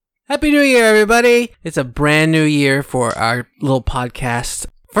Happy New Year, everybody! It's a brand new year for our little podcast.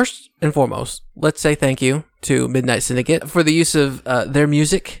 First and foremost, let's say thank you to Midnight Syndicate for the use of their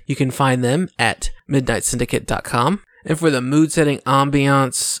music. You can find them at midnightsyndicate.com. And for the mood-setting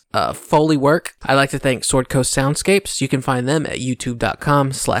ambiance, Foley work, I'd like to thank Sword Coast Soundscapes. You can find them at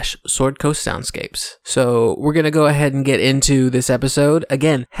youtube.com/swordcoastsoundscapes. So we're going to go ahead and get into this episode.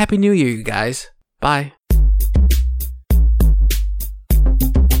 Again, Happy New Year, you guys. Bye.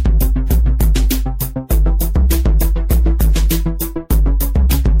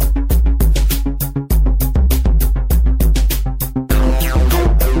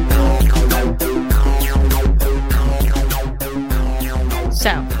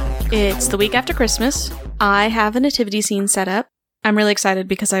 So, it's the week after Christmas. I have a nativity scene set up. I'm really excited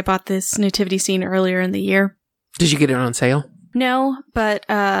because I bought this nativity scene earlier in the year. Did you get it on sale? No, but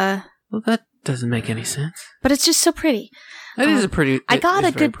Well, that doesn't make any sense. but it's just so pretty. That is a pretty... I got it a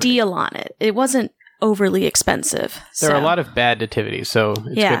is very good pretty. deal on it. It wasn't overly expensive. There are a lot of bad nativities, so it's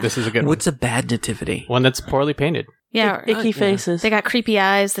Yeah. good. This is a good What's a bad nativity? one. One that's poorly painted. yeah, Icky faces. they got creepy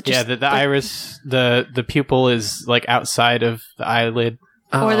eyes that just Yeah, the iris, the pupil is like outside of the eyelid.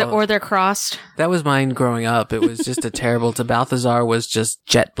 or they're crossed. That was mine growing up. It was just a terrible... Balthazar was just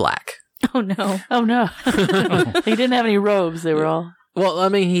jet black. Oh no. Oh no, he didn't have any robes. They were all. Well, I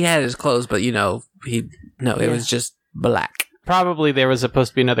mean, he had his clothes, but it was just black. Probably there was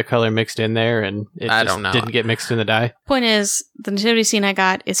supposed to be another color mixed in there, and it I just don't know. didn't get mixed in the dye. Point is, the nativity scene I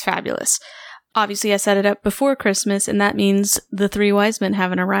got is fabulous. Obviously, I set it up before Christmas, and that means the three wise men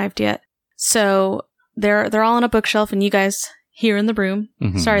haven't arrived yet. So they're all on a bookshelf, and you guys here in the room.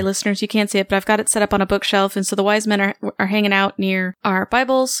 Mhm. Sorry, listeners, you can't see it, but I've got it set up on a bookshelf, and so the wise men are hanging out near our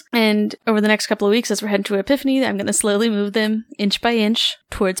Bibles. And over the next couple of weeks, as we're heading to Epiphany, I'm going to slowly move them inch by inch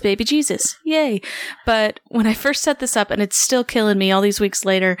towards baby Jesus. Yay! But when I first set this up, and it's still killing me all these weeks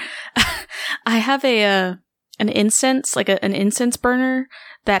later, I have an incense, like an incense burner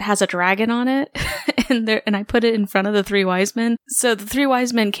that has a dragon on it, and I put it in front of the three wise men. So the three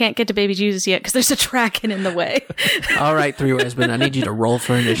wise men can't get to baby Jesus yet because there's a dragon in the way. All right, three wise men, I need you to roll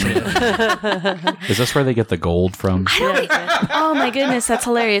for initiative. Is this where they get the gold from? Oh my goodness, that's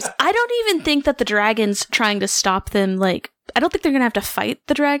hilarious. I don't even think that the dragon's trying to stop them. Like, I don't think they're gonna have to fight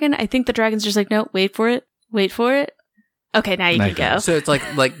the dragon. I think the dragon's just like, no, wait for it. Okay, now you can go. So it's like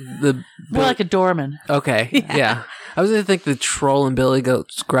the... More like a doorman. Okay, yeah. I was going to think the troll and Billy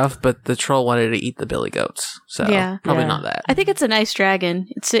Goat's gruff, but the troll wanted to eat the Billy Goats. So Yeah. probably Yeah. not that. I think it's a nice dragon.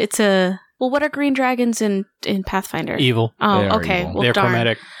 It's a well. What are green dragons in Pathfinder? Evil. Oh, They are okay. evil. Well, They're darn.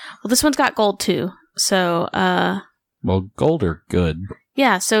 chromatic. Well, this one's got gold too. So, Well, gold are good.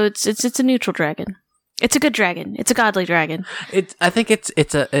 yeah. So it's a neutral dragon. It's a good dragon. It's a godly dragon. I think it's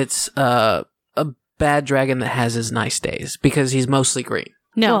a bad dragon that has his nice days because he's mostly green.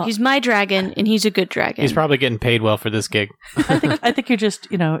 No, Well- he's my dragon, and he's a good dragon. He's probably getting paid well for this gig. I think you're just,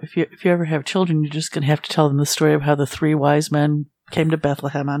 if you ever have children, you're just going to have to tell them the story of how the three wise men came to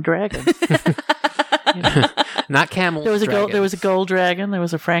Bethlehem on dragons. Not camels. There was a dragons. gold dragon. There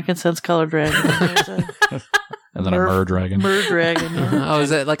was a frankincense colored dragon. There was a And then a mer dragon. mer dragon. Yeah. Oh, is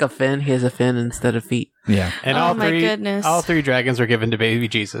that like a fin? He has a fin instead of feet. Yeah. And Oh my goodness. all three dragons were given to baby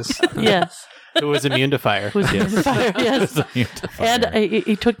Jesus, Yes. who was immune to fire. Who's yes. And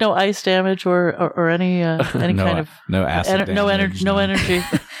he took no ice damage or any no, kind of no acid no damage, energy.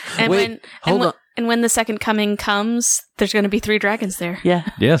 and Wait, hold on. when the second coming comes, there's going to be three dragons there. Yeah.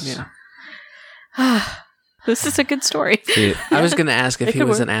 Yes. Yeah. This is a good story. See, I was going to ask if It he could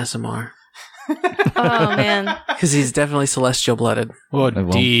was work. an Asimar Oh man. because he's definitely celestial blooded. Oh, it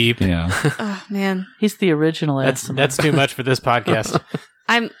won't- deep. Yeah. Oh man. He's the original That's Asimov. that's too much for this podcast.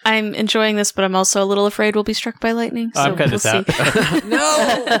 I'm enjoying this, but I'm also a little afraid we'll be struck by lightning. So I'm cutting we'll this out. see. No.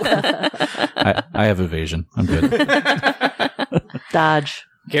 I have evasion. I'm good. Dodge.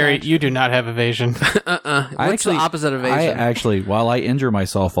 Gary, you do not have evasion. What's the opposite of I evasion? actually, while I injure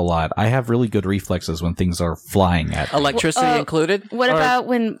myself a lot, I have really good reflexes when things are flying at me. Electricity Uh, included? What Or about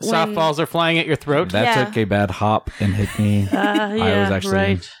when Softballs are flying at your throat. That yeah. took a bad hop and hit me. Yeah, was actually-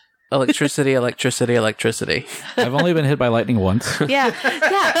 right. Electricity, electricity, electricity. I've only been hit by lightning once. Yeah.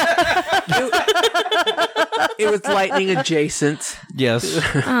 It was lightning adjacent. Yes.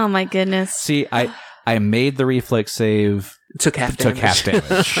 Oh my goodness. See, I made the reflex save. Took half Took damage. half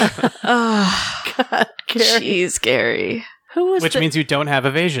damage. Oh, God, Gary. jeez, Gary. Who was Which means you don't have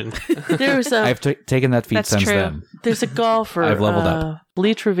evasion. there was a I've taken that feat That's since true. then. there's a golfer. I've leveled up.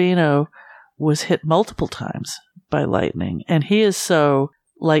 Lee Trevino was hit multiple times by lightning, and he is so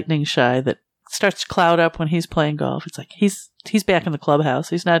lightning shy that starts to cloud up when he's playing golf. It's like he's back in the clubhouse.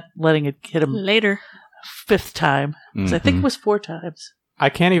 He's not letting it hit him Later. fifth time. So I think it Mhm. was 4 times. I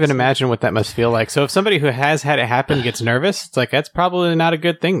can't even imagine what that must feel like. So if somebody who has had it happen gets nervous, it's like, that's probably not a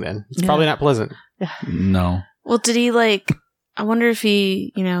good thing then. It's probably not pleasant. No. Well, did he I wonder if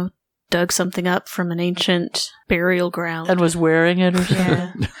he, dug something up from an ancient burial ground. And was wearing it or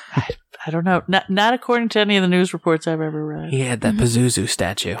something. Yeah. I don't know. Not according to any of the news reports I've ever read. He had that Pazuzu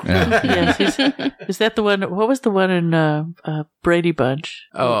statue. Yeah. Yes, is that the one? What was the one in Brady Bunch?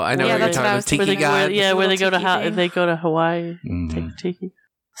 Oh, I know Yeah, what you're that's what talking I about. was Tiki thinking. God. Where they Little go to tiki thing. they go to Hawaii. Mhm. Take tiki.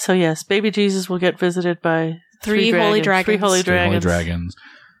 So yes, baby Jesus will get visited by Three holy dragons. Three holy Three holy dragons. dragons.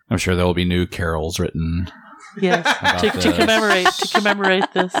 I'm sure there will be new carols written. Yes, About to this.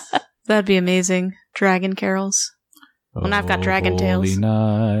 commemorate this. That'd be amazing. Dragon carols. When I've got dragon tails. Holy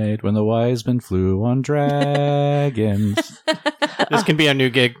night when the wise men flew on dragons. This can be our new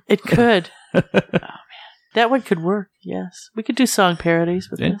gig. It could. Oh man, that one could work. Yes, we could do song parodies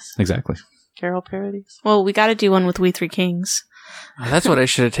with Yeah, this. exactly. Carol parodies. Well, we got to do one with We Three Kings. That's what I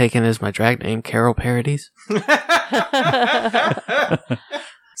should have taken as my drag name, Carol Parodies.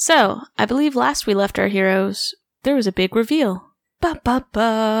 So, I believe last we left our heroes, there was a big reveal. Ba ba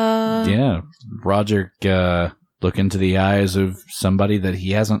ba. Yeah, Roderick look into the eyes of somebody that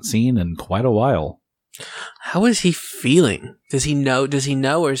he hasn't seen in quite a while. How is he feeling? Does he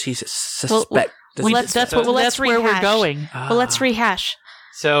know, or is he suspect? Does he let's- suspect? let's That's where we're rehash. going. Well, let's rehash.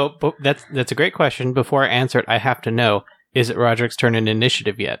 So that's a great question. Before I answer it, I have to know, is it Roderick's turn in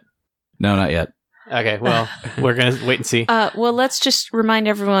initiative yet? No, not yet. Okay, well, we're going to wait and see. Well, let's just remind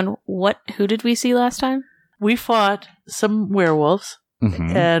everyone who did we see last time? We fought some werewolves,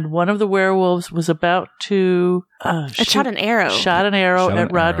 Mhm. and one of the werewolves was about to It shot an arrow. shot an arrow Shot at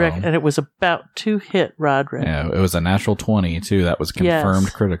an Roderick, arrow. and it was about to hit Roderick. Yeah, it was a natural 20 too. That was confirmed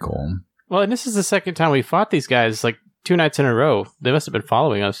Yes. critical. Well, and this is the second time we fought these guys, 2 nights in a row. They must have been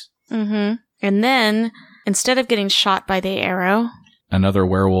following us. Mm-hmm. And then, instead of getting shot by the arrow, Another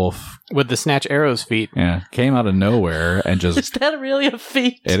werewolf, With the snatch arrows feet. came out of nowhere and Is just that really a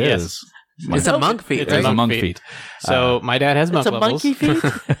feat? it Yes. is. It's a monk feat, It's right? It's a monk feat. feat. So my dad has monk It's a levels. monkey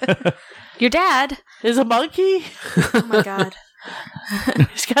feat. your dad. Is a monkey? Oh my god.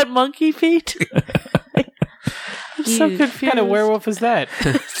 He's got monkey feet. I'm so You- confused. What kind of werewolf is that?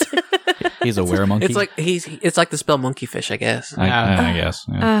 He's a weremonkey. It's like the spell monkey fish, I guess. I guess.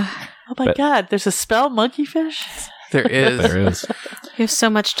 Yeah. Oh my But- god, there's a spell monkey fish? There is. There is. You have so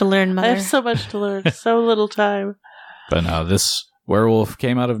much to learn, I Mother. have so much to learn. So little time. But no, this werewolf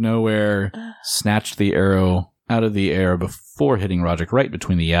came out of nowhere, snatched the arrow out of the air before hitting Roderick right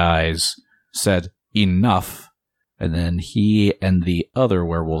between the eyes, said, "Enough." And then he and the other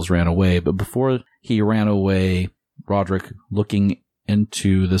werewolves ran away. But before he ran away, Roderick, looking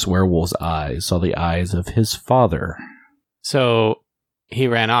into this werewolf's eyes, saw the eyes of his father. So he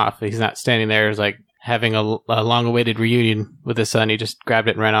ran off. He's not standing there as having a long-awaited reunion with his son. He just grabbed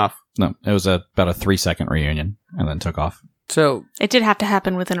it and ran off. No, it was about a 3-second reunion and then took off. So, It did have to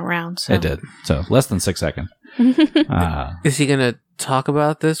happen within a round. So. It did. So less than 6 seconds. is he going to talk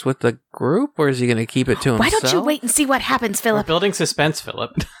about this with the group, or is he going to keep it to himself? Why don't you wait and see what happens, We're Philip? building suspense,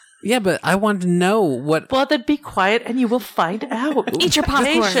 Philip. Yeah, but I want to know what. Well, then be quiet and you will find out. Eat your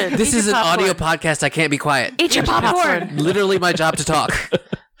popcorn. Patient. This Eat is your an audio popcorn. podcast. I can't be quiet. Eat your popcorn. Literally, my job to talk.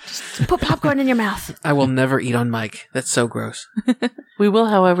 Put popcorn in your mouth. I will never eat on mic. That's so gross. We will,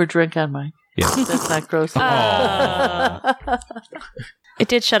 however, drink on mic. Yeah. That's not gross. It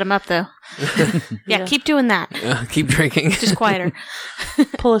did shut him up, though. Yeah, keep doing that. Keep drinking. Just quieter.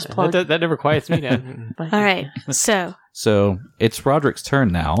 Pull his plug. That never quiets me down. All right. So, So it's Roderick's turn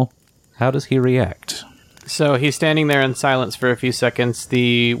now. How does he react? So he's standing there in silence for a few seconds.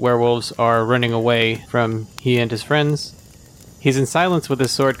 The werewolves are running away from he and his friends. He's in silence with his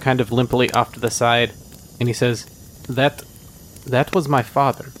sword kind of limply off to the side, and he says, That was my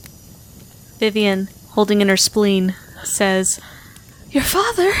father. Vivian, holding in her spleen, says, "Your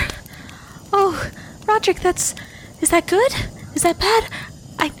father? Oh, Roderick, is that good? Is that bad?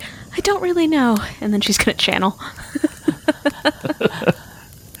 I don't really know." And then she's gonna channel.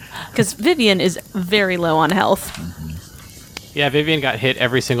 Because Vivian is very low on health. Yeah, Vivian got hit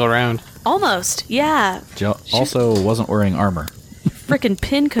every single round. Almost, yeah. Jill also wasn't wearing armor. Frickin'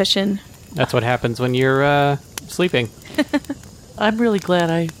 pincushion. That's what happens when you're sleeping. I'm really glad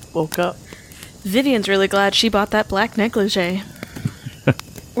I woke up. Vivian's really glad she bought that black negligee.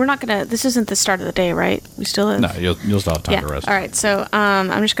 We're not gonna. This isn't the start of the day, right? We still have. No, you'll still have time to rest. All right. So,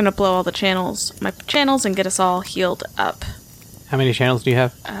 I'm just gonna blow all the my channels, and get us all healed up. How many channels do you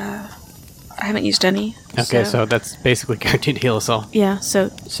have? I haven't used any. Okay, so that's basically guaranteed to heal us all. yeah. So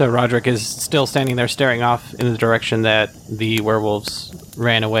So Roderick is still standing there staring off in the direction that the werewolves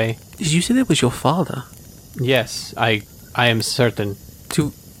ran away. Did you say that was your father? Yes, I am certain.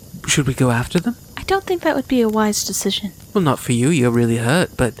 Should we go after them? I don't think that would be a wise decision. Well, not for you. You're really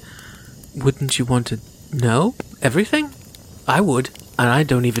hurt, but wouldn't you want to know everything? I would, and I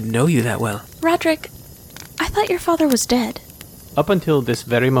don't even know you that well. Roderick, I thought your father was dead. Up until this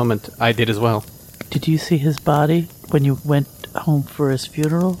very moment, I did as well. Did you see his body when you went home for his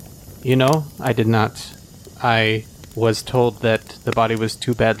funeral? You know, I did not. I was told that the body was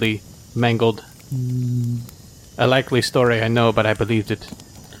too badly mangled. A likely story, I know, but I believed it.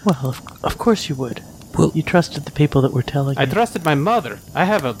 Well, of course you would. Well, You trusted the people that were telling I you. trusted my mother. I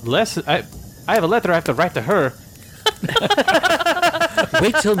have a lesson. I have a letter I have to write to her.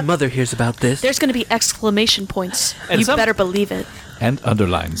 wait till Mother hears about this. There's going to be exclamation points. And You some- better believe it. And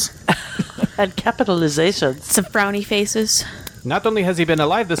underlines. And capitalizations. Some frowny faces. Not only has he been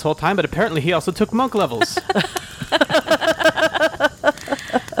alive this whole time, but apparently he also took monk levels.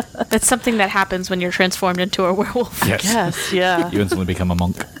 That's something that happens when you're transformed into a werewolf. Yes. Yes, yeah. You instantly become a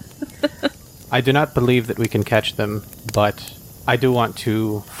monk. I do not believe that we can catch them, but I do want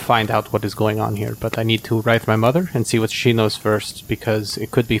to find out what is going on here. But I need to write my mother and see what she knows first, because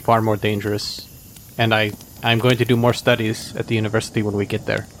it could be far more dangerous. And I'm going to do more studies at the university when we get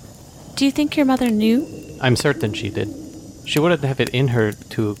there. Do you think your mother knew? I'm certain she did. She wouldn't have it in her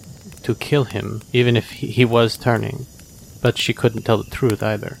to kill him, even if he was turning. But she couldn't tell the truth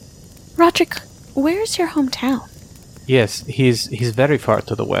either. Roderick, where's your hometown? Yes, he's very far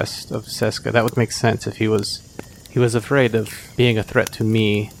to the west of Seska. That would make sense if he was afraid of being a threat to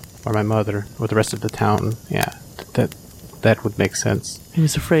me or my mother or the rest of the town. Yeah, that would make sense. He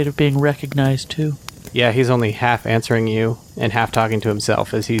was afraid of being recognized, too. Yeah, he's only half answering you and half talking to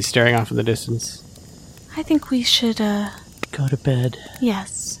himself as he's staring off in the distance. I think we should, Go to bed.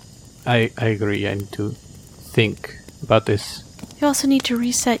 yes. I agree. I need to think about this. You also need to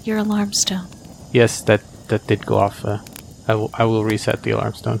reset your alarm stone. Yes, that did go off. I will reset the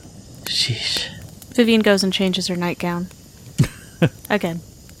alarm stone. Sheesh. Vivian goes and changes her nightgown. Again.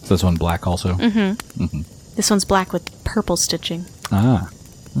 So this one black also? This one's black with purple stitching. Ah.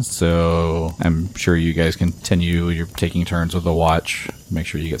 So I'm sure you guys continue. You're taking turns with the watch. Make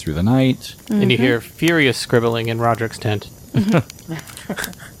sure you get through the night. And you hear furious scribbling in Roderick's tent.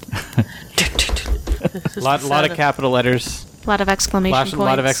 Lot of capital letters. A lot of exclamation points. A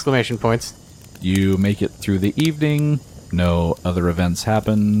lot of exclamation points. You make it through the evening. No other events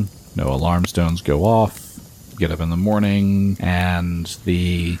happen. No alarm stones go off. Get up in the morning, and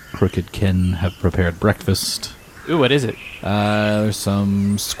the Crooked Kin have prepared breakfast. Ooh, what is it? There's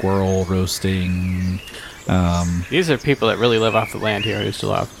some squirrel roasting. These are people that really live off the land here who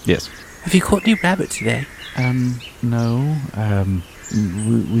still have. Yes. Have you caught any rabbits today? No.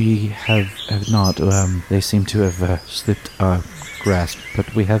 We have not. They seem to have slipped our grasp,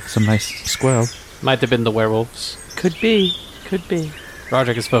 but we have some nice squirrel. Might have been the werewolves. Could be. Could be.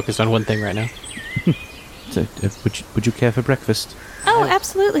 Roderick is focused on one thing right now. So, would you care for breakfast? Oh,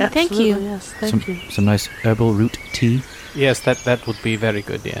 absolutely. Thank Absolutely, you. Yes, thank you. Some nice herbal root tea. Yes, that would be very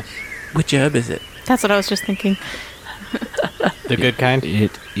good, yes. Which herb is it? That's what I was just thinking. The good kind?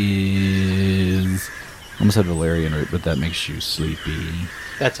 It is. I almost said valerian root, but that makes you sleepy.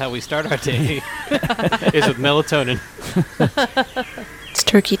 That's how we start our day. Is with melatonin. It's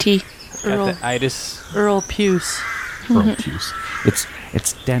turkey tea. Earl, Got the itis. Earl Puce. Pearl juice.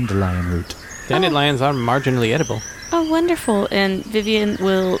 It's dandelion root. Dandelions are marginally edible. Oh, wonderful. And Vivian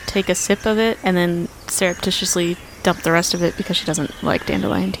will take a sip of it and then surreptitiously dump the rest of it because she doesn't like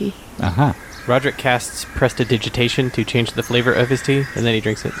dandelion tea. Aha. Roderick casts prestidigitation to change the flavor of his tea, and then he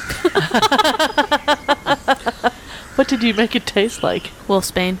drinks it. What did you make it taste like?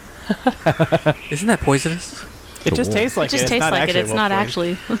 Wolfsbane. Isn't that poisonous? It just wolf. tastes like It just it. tastes like it. It's not Wolfbane.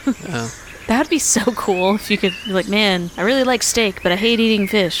 actually. Oh. That would be so cool if you could be like, man, I really like steak, but I hate eating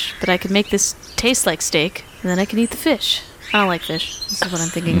fish. But I could make this taste like steak, and then I can eat the fish. I don't like fish. This is what I'm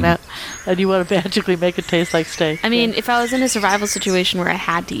thinking about. And you want to magically make it taste like steak? I mean, if I was in a survival situation where I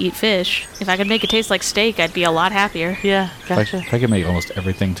had to eat fish, if I could make it taste like steak, I'd be a lot happier. Yeah, gotcha. If I could make almost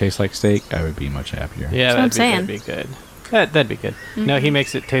everything taste like steak, I would be much happier. Yeah, That's what I'm that'd be good. That'd be good. No, he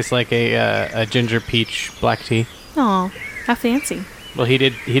makes it taste like a ginger peach black tea. Oh, how fancy. Well, he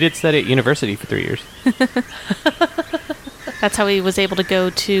did study at university for 3 years. That's how he was able to go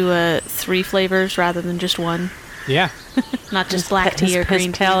to 3 flavors rather than just one. Yeah. Not just black tea or green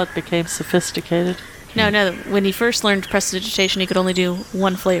his tea. palate became sophisticated. No. When he first learned prestidigitation, he could only do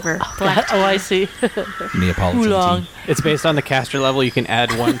one flavor. Black tea. Oh, I see. Neapolitan Oolong. tea. It's based on the caster level. You can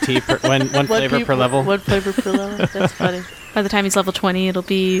add one tea per one flavor per level. One flavor per level. That's funny. By the time he's level 20, it'll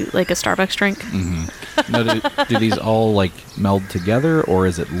be like a Starbucks drink. Now, do these all like meld together, or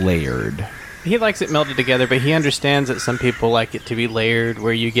is it layered? He likes it melted together, but he understands that some people like it to be layered,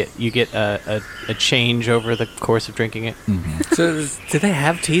 where you get a change over the course of drinking it. So, do they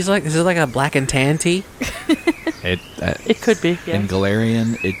have teas like this? Is it like a black and tan tea? It could be, yeah. In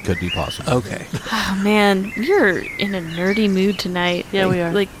Galarian, it could be possible. Okay. Oh man, we're in a nerdy mood tonight. Yeah, we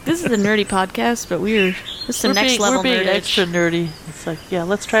are. Like this is a nerdy podcast, but this is the next level We're being nerdage. extra nerdy. It's like, yeah,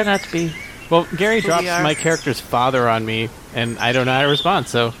 let's try not to be... Well, Gary drops are. my character's father on me, and I don't know how to respond,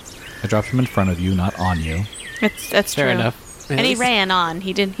 so I dropped him in front of you, not on you. That's fair true. enough. And he ran on.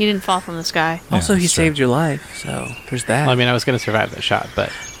 He didn't fall from the sky. Also, Yeah, he that's true. saved your life, so there's that. I mean, I was going to survive that shot,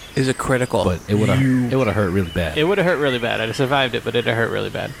 but Is a critical. But it would have hurt really bad. it would have hurt really bad. I'd have survived it, but it'd have hurt really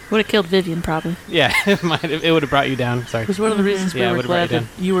bad. Would have killed Vivian probably. Yeah, it would have brought you down. Sorry. It was one of the reasons Yeah, we were would've brought glad you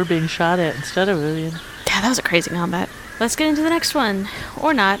that you were being shot at instead of Vivian. Yeah, that was a crazy combat. Let's get into the next one.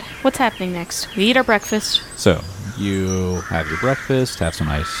 Or not. What's happening next? We eat our breakfast. So, you have your breakfast, have some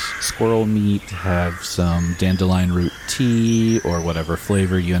nice squirrel meat, have some dandelion root tea, or whatever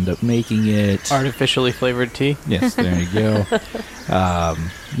flavor you end up making it. Artificially flavored tea. Yes, there you go.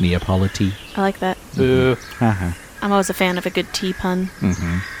 Neapolitan. I like that. Boo. Uh-huh. I'm always a fan of a good tea pun.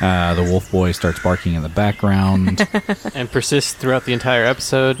 The wolf boy starts barking in the background. And persists throughout the entire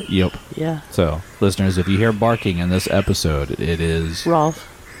episode. Yep. Yeah. So, listeners, if you hear barking in this episode, it is Rolf.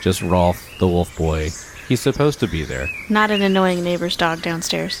 just Rolf, the wolf boy. He's supposed to be there. Not an annoying neighbor's dog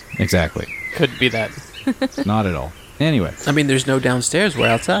downstairs. Exactly. Could be that. Not at all. Anyway, I mean, there's no downstairs. We're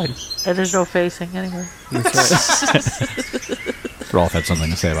outside. And there's no facing anyway. That's right. Rolf had something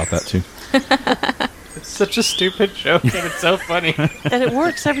to say about that, too. It's such a stupid joke, and it's so funny. And it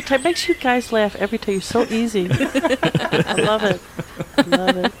works every time. Makes you guys laugh every time. It's so easy. I love it.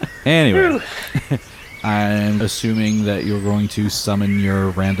 Love it. Anyway, I'm assuming that you're going to summon your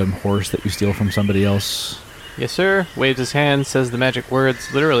random horse that you steal from somebody else. Yes, sir. Waves his hand, says the magic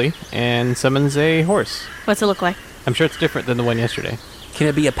words, literally, and summons a horse. What's it look like? I'm sure it's different than the one yesterday. Can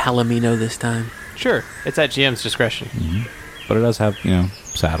it be a Palomino this time? Sure. It's at GM's discretion. But it does have,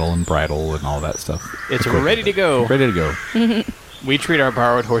 saddle and bridle and all that stuff. It's Equipment. ready to go. Ready to go. We treat our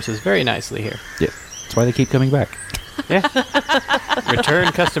borrowed horses very nicely here. Yeah. That's why they keep coming back. Yeah.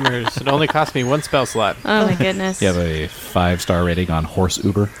 Return customers. It only cost me one spell slot. Oh my goodness. You have a 5-star rating on Horse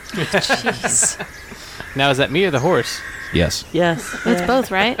Uber? Jeez. Now, is that me or the horse? Yes. Yes. It's yeah. both,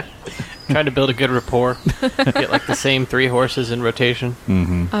 right? Trying to build a good rapport. Get like the same 3 horses in rotation.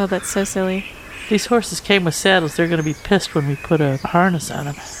 Mm-hmm. Oh, that's so silly. These horses came with saddles. They're going to be pissed when we put a harness on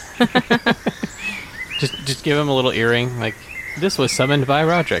them. Just give him a little earring. Like, this was summoned by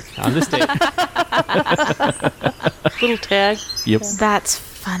Roderick on this date. Little tag. Yep. That's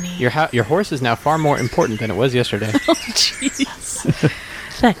funny. Your horse is now far more important than it was yesterday. Jeez.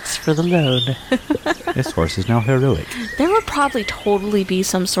 Thanks for the loan. This horse is now heroic. There would probably totally be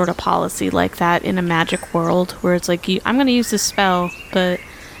some sort of policy like that in a magic world where it's like, I'm going to use this spell, but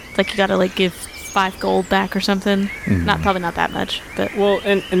it's like you got to like give 5 gold back or something. Probably not that much, but Well,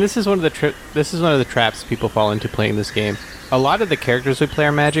 and this is one of the traps people fall into playing this game. A lot of the characters we play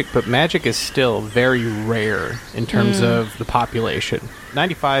are magic, but magic is still very rare in terms of the population.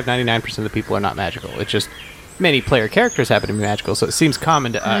 99% of the people are not magical. It's just many player characters happen to be magical, so it seems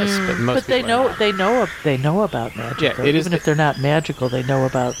common to us, but most But they people are know not. they know about magic. Yeah, though. it is- Even if they're not magical, they know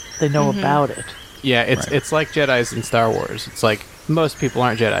about it. Yeah, it's Right. it's like Jedis in Star Wars. It's like most people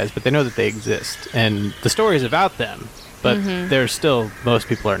aren't Jedis, but they know that they exist, and the story is about them. But there's still most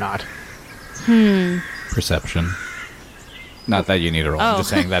people are not. Perception. Not that you need a roll. I'm Oh. just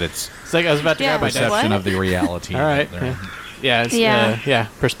saying that it's It's like I was about to Yeah, grab my dice. perception What? of the reality. All right. There. Yeah, it's, Yeah.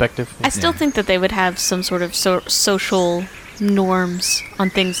 perspective. I still think that they would have some sort of social norms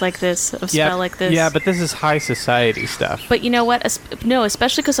on things like this, a spell like this. Yeah, but this is high society stuff. But you know what? No,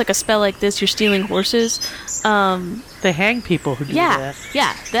 especially because like a spell like this, you're stealing horses. They hang people who do that.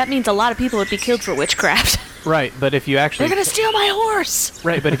 Yeah, that means a lot of people would be killed for witchcraft. Right, but if you actually They're gonna steal my horse.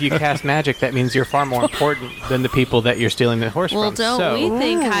 right, but if you cast magic, that means you're far more important than the people that you're stealing the horse Well, from. don't so we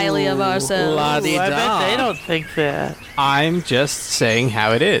think highly of ourselves? La-di-da. I bet they don't think that. I'm just saying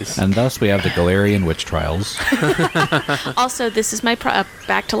how it is. And thus we have the Galarian witch trials. Also, this is my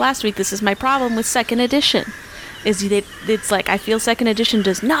back to last week. This is my problem with second edition. It's like I feel second edition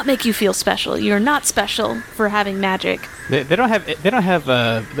does not make you feel special. You're not special for having magic. They don't have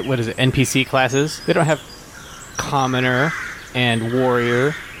what is it, NPC classes. They don't have commoner and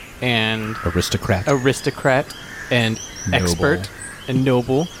warrior and Aristocrat. aristocrat and Noble. expert and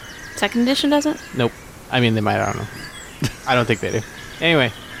noble. Second edition doesn't. Nope. I mean, they might. I don't know. I don't think they do.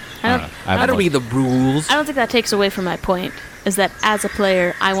 Anyway, I don't read the rules. I don't think that takes away from my point. Is that as a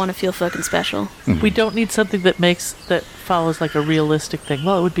player, I want to feel fucking special. We don't need something that follows like a realistic thing.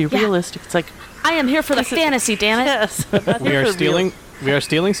 Well, it would be realistic. It's like, I am here for the fantasy, damn it. yes. I'm not We here are for stealing. We are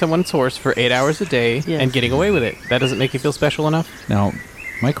stealing someone's horse for 8 hours a day Yes. and getting away with it. That doesn't make you feel special enough. Now,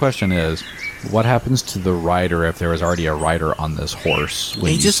 my question is, what happens to the rider if there was already a rider on this horse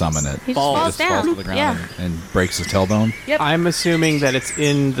when He you just summon it? He just falls Just down. falls to the ground Yeah. and breaks his tailbone? I'm assuming that it's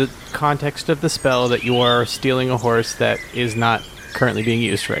in the context of the spell that you are stealing a horse that is not currently being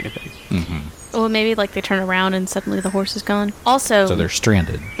used for anything. Or maybe like they turn around and suddenly the horse is gone. Also, So they're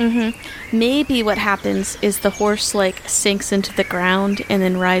stranded. maybe what happens is the horse like sinks into the ground and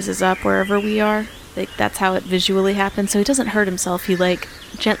then rises up wherever we are. Like that's how it visually happens. So he doesn't hurt himself. He like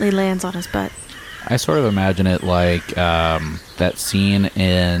gently lands on his butt. I sort of imagine it like that scene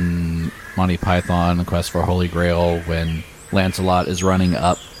in Monty Python, The Quest for Holy Grail, when Lancelot is running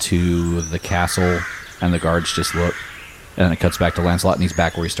up to the castle and the guards just look. And then it cuts back to Lancelot and he's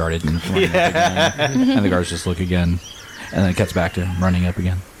back where he started and running up again. And the guards just look again. And then it cuts back to him running up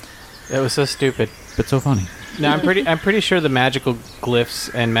again. That was so stupid. But so funny. Now I'm pretty sure the magical glyphs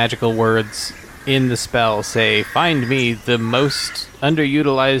and magical words in the spell say, "Find me the most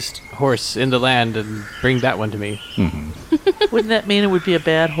underutilized horse in the land and bring that one to me." Wouldn't that mean it would be a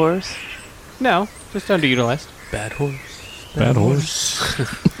bad horse? No, just underutilized. Bad horse. Bad horse.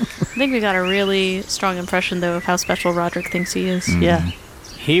 I think we got a really strong impression though of how special Roderick thinks he is. Yeah.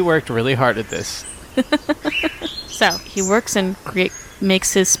 He worked really hard at this. So he works and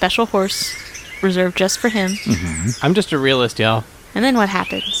makes his special horse reserved just for him. I'm just a realist, y'all. And then what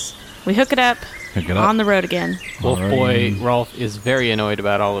happens? We hook it up. Hook it up. On the road again. Wolf Alrighty. Boy Rolf is very annoyed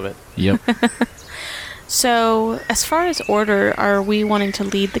about all of it. Yep. So, as far as order, are we wanting to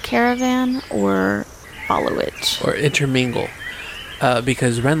lead the caravan or follow it? Or intermingle.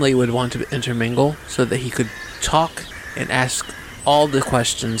 Because Renly would want to intermingle so that he could talk and ask all the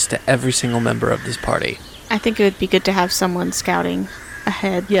questions to every single member of this party. I think it would be good to have someone scouting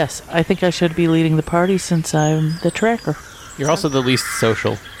ahead. Yes, I think I should be leading the party since I'm the tracker. You're also the least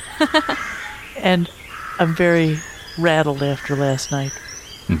social. And I'm very rattled after last night.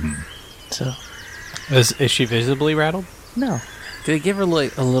 So, Is she visibly rattled? no. Did it give her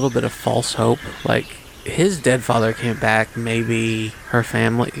like a little bit of false hope? Like his dead father came back, maybe her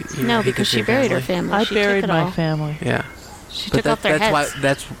family. You know, No, he because could she be buried her family. family. I She buried took it my all. family. Yeah, She but took off their that's heads. why.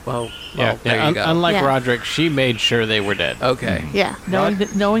 That's there you go. Unlike Yeah. Roderick, she made sure they were dead. Okay. Yeah.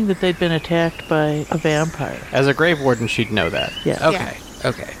 Knowing that they'd been attacked by a vampire. As a grave warden, she'd know that. Yeah. Okay.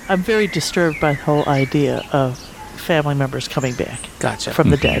 Okay. I'm very disturbed by the whole idea of family members coming back Gotcha. from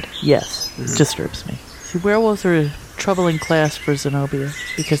the dead. Yes, it disturbs me. See, werewolves are a troubling class for Zenobia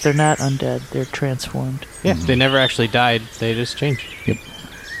because they're not undead; they're transformed. Yeah, they never actually died. They just changed.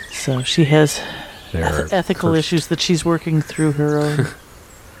 So she has They're ethical cursed. issues that she's working through her own.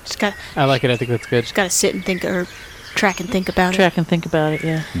 Just got I like it. I think that's good. to sit and think, or track and think about Track and think about it.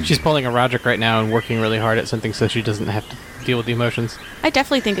 Yeah. She's pulling a Roderick right now and working really hard at something so she doesn't have to deal with the emotions. it. I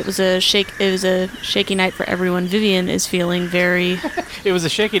definitely think it was a shaky night for everyone. Vivian is feeling very. It was a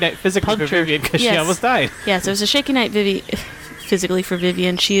shaky night physically for Punctured. Vivian because she Yes. almost died. Yes, it was a shaky night physically for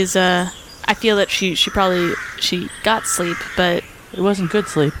Vivian. She is I feel that she got sleep, but It wasn't good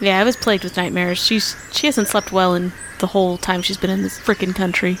sleep. yeah, I was plagued with nightmares. She hasn't slept well in the whole time she's been in this frickin'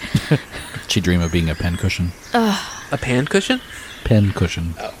 country. She dream of being a pen cushion. A pan cushion? Pen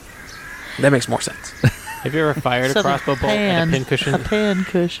cushion. That makes more sense. Have you ever fired a Southern crossbow bolt at a pin A cushion? pan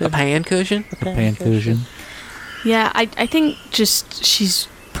cushion. A pan cushion? Pen cushion. Yeah, I think just she's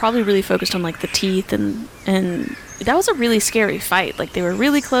probably really focused on like the teeth and that was a really scary fight. Like they were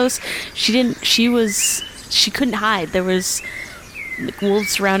really close. She couldn't hide. There was like, wolves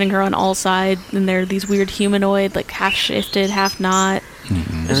surrounding her on all sides, and they're these weird humanoid, like half shifted, half not. And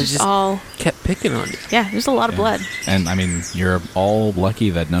It was it just just all kept picking on you. yeah. There's a lot of blood. And I mean, you're all lucky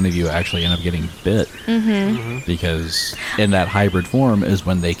that none of you actually end up getting bit. Because in that hybrid form is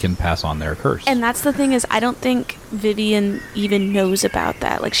when they can pass on their curse. And that's the thing is, I don't think Vivian even knows about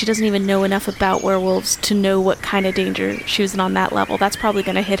that. Like, she doesn't even know enough about werewolves to know what kind of danger she was in on that level. That's probably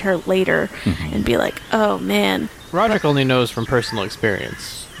going to hit her later and be like, oh, man. Roderick only knows from personal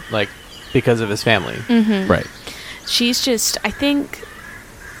experience, like because of his family. Right. She's just, I think,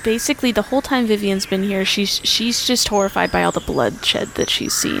 basically the whole time Vivian's been here, she's just horrified by all the bloodshed that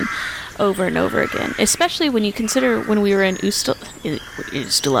she's seen over and over again. Especially when you consider when we were in Ustalov,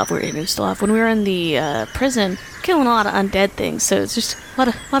 when we were in the prison, killing a lot of undead things. So it's just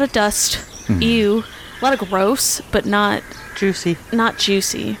a lot of dust, ew, a lot of gross, but not Juicy.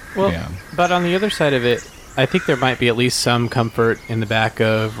 juicy. Well, Yeah. but on the other side of it, I think there might be at least some comfort in the back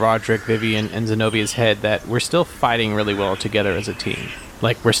of Roderick, Vivian, and Zenobia's head that we're still fighting really well together as a team.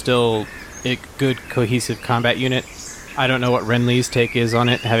 Like, we're still a good, cohesive combat unit. I don't know what Renly's take is on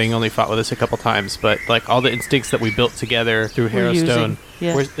it, having only fought with us a couple times, but like all the instincts that we built together through We're Harrowstone,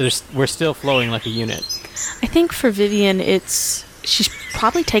 using, we're still flowing like a unit. I think for Vivian, she's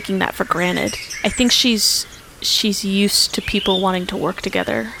probably taking that for granted. I think she's used to people wanting to work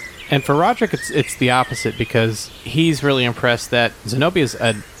together. And for Roderick, it's the opposite, because he's really impressed that Zenobia's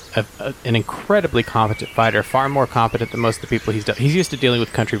an incredibly competent fighter, far more competent than most of the people he's done. He's used to dealing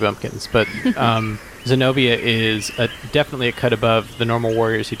with country bumpkins, but Zenobia is definitely a cut above the normal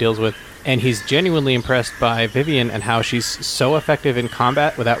warriors he deals with. And he's genuinely impressed by Vivian and how she's so effective in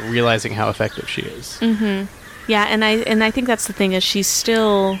combat without realizing how effective she is. Mm-hmm. Yeah, and I think that's the thing, is she's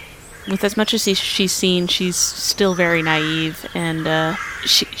still, with as much as she's seen, she's still very naive, and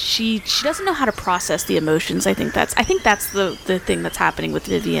she doesn't know how to process the emotions. I think that's the thing that's happening with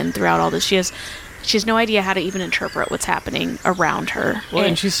Vivian throughout all this. She has no idea how to even interpret what's happening around her. Well,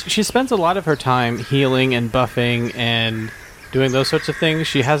 and she spends a lot of her time healing and buffing and doing those sorts of things.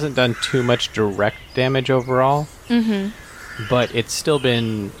 She hasn't done too much direct damage overall, but it's still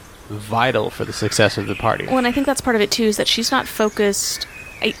been vital for the success of the party. Well, and I think that's part of it too, is that she's not focused.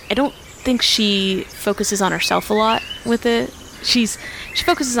 I don't think she focuses on herself a lot with it. She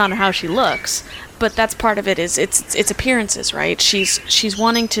focuses on how she looks, but that's part of it. Is it's appearances, right? She's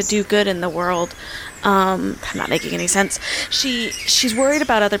wanting to do good in the world. I'm not making any sense. She's worried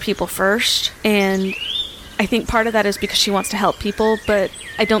about other people first, and I think part of that is because she wants to help people, but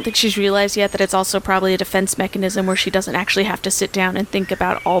I don't think she's realized yet that it's also probably a defense mechanism where she doesn't actually have to sit down and think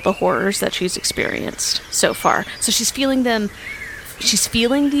about all the horrors that she's experienced so far. So she's feeling them. She's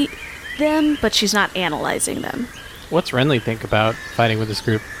feeling them, but she's not analyzing them. What's Renly think about fighting with this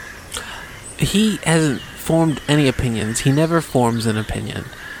group? He hasn't formed any opinions. He never forms an opinion.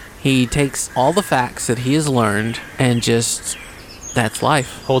 He takes all the facts that he has learned and just, that's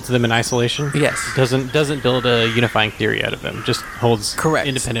life. Holds them in isolation? Yes. Doesn't build a unifying theory out of them. Just holds Correct.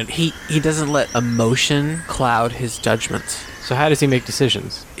 Independent. He doesn't let emotion cloud his judgments. So how does he make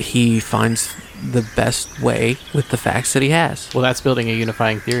decisions? He finds the best way with the facts that he has. Well, that's building a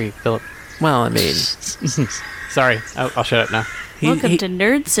unifying theory, Philip. Well, I mean, Sorry, I'll shut up now. Welcome to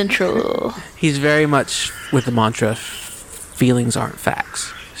Nerd Central. He's very much with the mantra, feelings aren't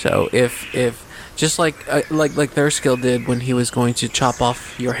facts. So if just like Thurskill did when he was going to chop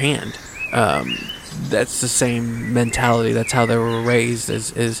off your hand, that's the same mentality. That's how they were raised.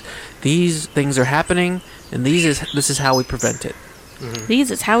 Is these things are happening, and this is how we prevent it. Mm-hmm.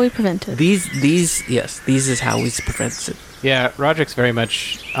 These is how we prevent it. These is how we prevent it. Yeah, Roderick's very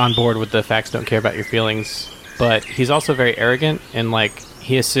much on board with the facts don't care about your feelings, but he's also very arrogant, and like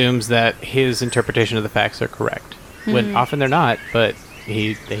he assumes that his interpretation of the facts are correct, when often they're not, but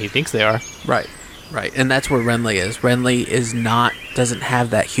he thinks they are. Right, and that's where Renly is. Renly doesn't have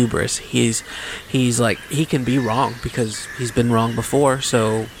that hubris. He's like, he can be wrong because he's been wrong before,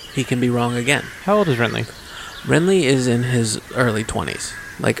 so he can be wrong again. How old is Renly? Renly is in his early 20s,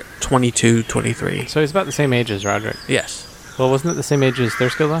 like 22, 23. So he's about the same age as Roderick. Yes. Well, wasn't it the same age as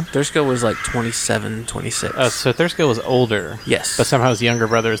Thurskill, though? Thurskill was like 27, 26. Oh, so Thurskill was older. Yes. But somehow his younger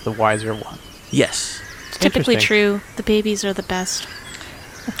brother is the wiser one. Yes. It's typically Interesting. true. The babies are the best.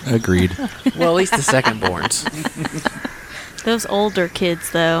 Agreed. Well, at least the second-borns. Those older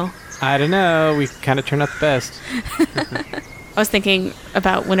kids, though. I don't know. We kind of turn out the best. I was thinking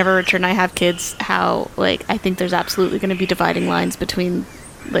about whenever Richard and I have kids, how, like, I think there's absolutely going to be dividing lines between,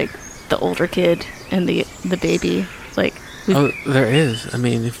 like, the older kid and the baby. Like, Oh, there is. I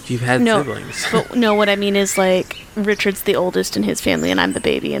mean, if you've had siblings. But no, what I mean is, like, Richard's the oldest in his family, and I'm the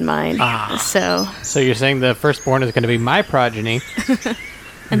baby in mine. Ah. So you're saying the firstborn is going to be my progeny?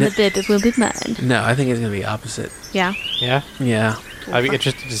 And the baby will be mine. No, I think it's going to be opposite. Yeah. Yeah? Yeah. I'd be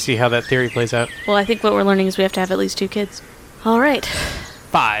interested to see how that theory plays out. Well, I think what we're learning is we have to have at least 2 kids. All right.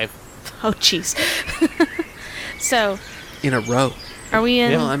 5. Oh, jeez. So, In a row. are we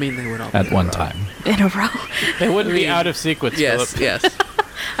in Well, I mean, they would all be At in a one row. time. in a row? They wouldn't be out of sequence, Yes, Philip. yes.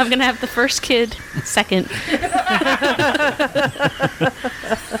 I'm going to have the first kid second.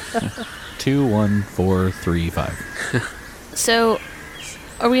 2, 1, 4, 3, 5. So,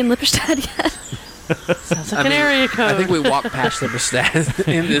 are we in Lipperstad yet? Sounds like an area code. I think we walked past the stats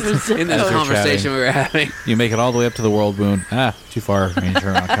in this As they're conversation we were having. You make it all the way up to the world moon. Too far. I mean,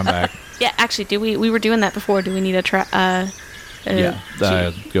 turn around, come back. Yeah, actually, we were doing that before. Do we need a Go ahead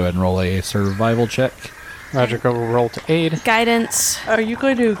and roll a survival check. Roderick will roll to aid. guidance? Are you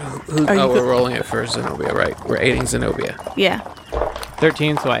going to? Are you We're rolling it for Zenobia, right? We're aiding Zenobia. Yeah.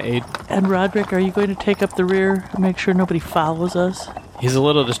 13, so I aid. And Roderick, are you going to take up the rear and make sure nobody follows us? He's a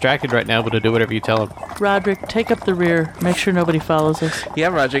little distracted right now, but he'll do whatever you tell him. Roderick, take up the rear. Make sure nobody follows us. Yeah,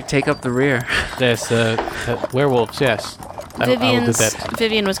 Roderick, take up the rear. There's werewolves, yes. I will do that.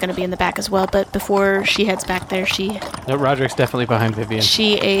 Vivian was going to be in the back as well, but before she heads back there, No, Roderick's definitely behind Vivian.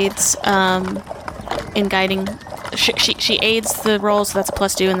 she aids in guiding. She aids the roll, so that's a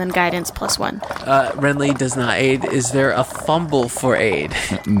 +2, and then guidance +1. Renly does not aid. Is there a fumble for aid?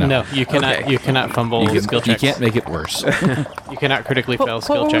 No, you cannot. Okay. You cannot fumble skill You checks. can't make it worse. You cannot critically fail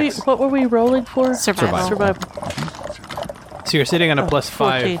skill What checks. what were we rolling for? Survival. Survival. So you're sitting on a +5.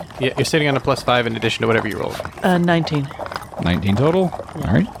 14. Yeah, you're sitting on a +5 in addition to whatever you rolled. 19. 19 total.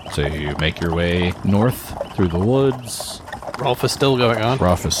 All right. So you make your way north through the woods. Rolf is still going on.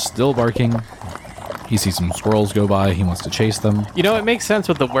 Rolf is still barking. He sees some squirrels go by. He wants to chase them. You know, it makes sense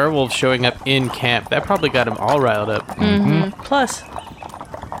with the werewolves showing up in camp. That probably got him all riled up. Plus,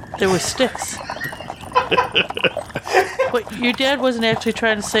 there were sticks. But your dad wasn't actually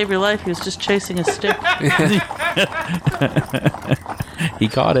trying to save your life. He was just chasing a stick. He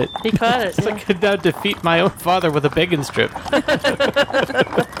caught it. He caught it. I could now defeat my own father with a bacon strip.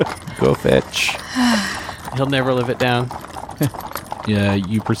 Go fetch. He'll never live it down. Yeah,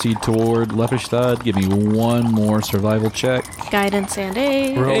 you proceed toward Lepidstadt. Give me one more survival check. Guidance and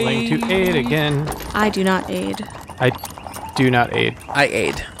aid. Rolling to aid again. I do not aid. I do not aid. I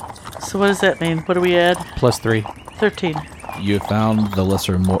aid. So what does that mean? What do we add? +3. 13. You have found the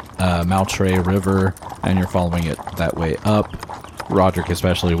Lesser Maltre River, and you're following it that way up. Roderick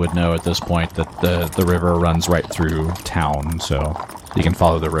especially would know at this point that the river runs right through town, so you can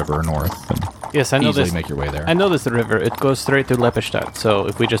follow the river north and Yes, I know easily this. make your way there. I know this the river. It goes straight through Lepidstadt. So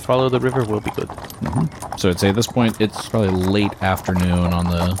if we just follow the river, we'll be good. So I'd say at this point, it's probably late afternoon on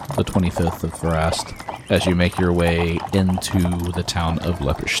the 25th of Farast as you make your way into the town of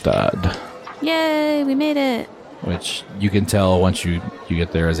Lepidstadt, Yay, we made it. which you can tell once you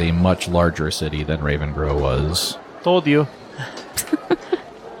get there is a much larger city than Ravengrow was. Told you.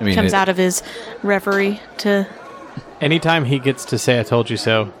 I mean, Comes out of his reverie to. Anytime he gets to say "I told you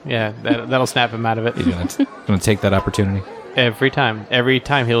so," yeah, that'll snap him out of it. He's gonna take that opportunity. Every time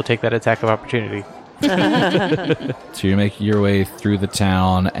he'll take that attack of opportunity. So you make your way through the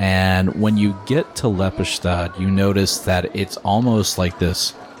town, and when you get to Lepidstadt, you notice that it's almost like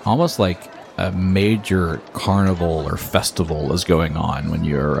a major carnival or festival is going on when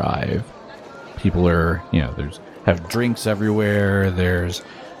you arrive. People are, have drinks everywhere. There's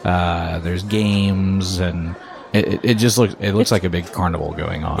games, and it just looks like a big carnival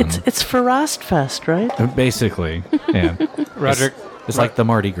going on. It's Farast Fest, right? Basically, yeah. Roderick, It's like the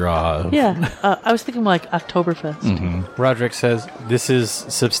Mardi Gras. Yeah. I was thinking like Oktoberfest. Roderick says this is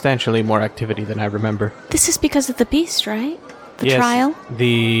substantially more activity than I remember. This is because of the beast, right? The Yes, trial?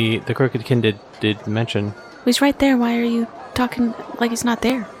 The Crooked Kin did mention. He's right there. Why are you talking like he's not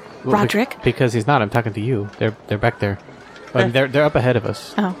there? Well, Roderick? Because he's not. I'm talking to you. They're back there. They're up ahead of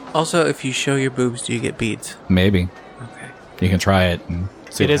us. Oh. Also, if you show your boobs, do you get beads? Maybe Okay. you can try it. And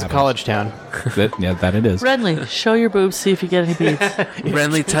see It what is a happens. college town. That it is. Renly, show your boobs, see if you get any beads.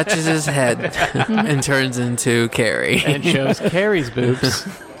 Renly touches his head and turns into Carrie. And shows Carrie's boobs.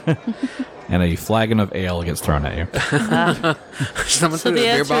 And a flagon of ale gets thrown at you. Someone So threw a the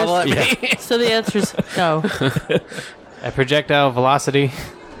beer answer bottle at is- me. So the answer is no. A projectile velocity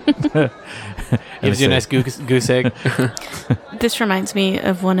gives you a nice goose egg. This reminds me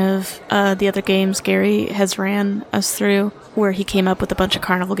of one of the other games Gary has ran us through, where he came up with a bunch of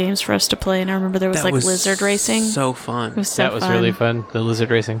carnival games for us to play, and I remember there was That like lizard racing. So It fun. was so That was fun. really fun. The lizard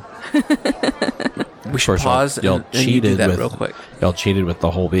racing. We should course, y'all- pause y'all and you do cheated that with- real quick. Y'all cheated with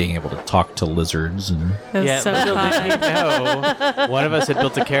the whole being able to talk to lizards. And It was so little did fun. we know, one of us had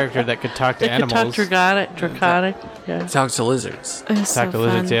built a character that could talk to They could talk animals. draconic. Yeah. Talk to lizards. It was so Talk to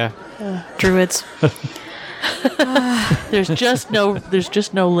lizards, fun. yeah. Druids. There's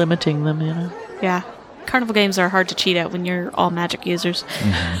just no limiting them, you know. Yeah. Carnival games are hard to cheat at when you're all magic users.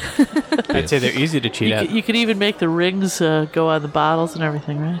 I'd say they're easy to cheat at. You could even make the rings go on the bottles and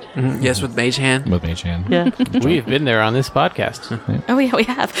everything, right? Mhm. Yes, with Mage Hand. with Mage Hand. Yeah. We've been there on this podcast. Oh, yeah, we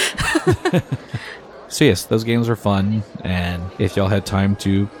have. So yes, those games are fun, and if y'all had time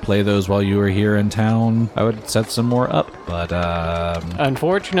to play those while you were here in town, I would set some more up. But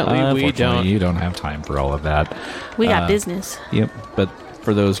Unfortunately, we don't. You don't have time for all of that. We got business. Yep. But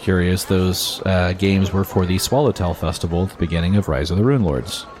for those curious, those games were for the Swallowtail Festival at the beginning of Rise of the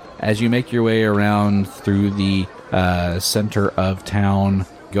Runelords. As you make your way around through the center of town,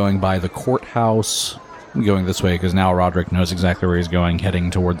 going by the courthouse, going this way because now Roderick knows exactly where he's going,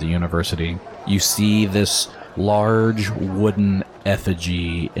 heading toward the university. You see this large wooden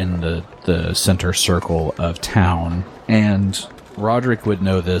effigy in the center circle of town, and Roderick would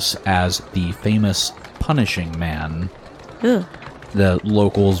know this as the famous Punishing Man. Ugh. The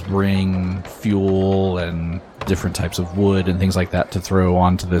locals bring fuel and different types of wood and things like that to throw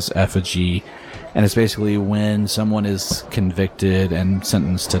onto this effigy. And it's basically when someone is convicted and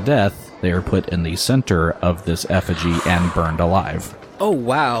sentenced to death, they are put in the center of this effigy and burned alive. Oh,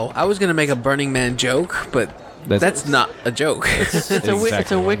 wow. I was going to make a Burning Man joke, but that's not a joke. It's a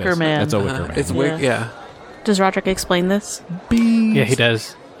wicker man. It's a wicker man. It's yeah. Does Roderick explain this? Yeah, he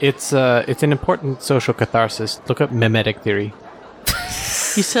does. It's an important social catharsis. Look up mimetic theory.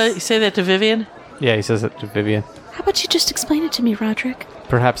 You say that to Vivian? Yeah, he says it to Vivian. How about you just explain it to me, Roderick?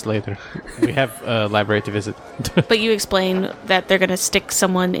 Perhaps later. We have a library to visit. But you explain that they're going to stick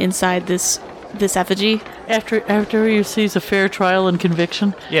someone inside this effigy? After he sees a fair trial and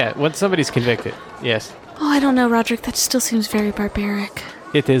conviction? Yeah, when somebody's convicted. Yes. Oh, I don't know, Roderick. That still seems very barbaric.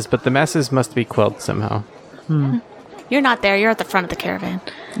 It is, but the masses must be quelled somehow. You're not there. You're at the front of the caravan.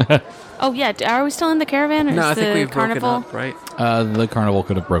 Oh, yeah. Are we still in the caravan? Or No, I is think the we've carnival? broken up, right? The carnival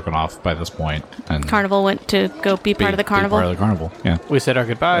could have broken off by this point, and Carnival went to go be part of the carnival? Part of the carnival, yeah. We said our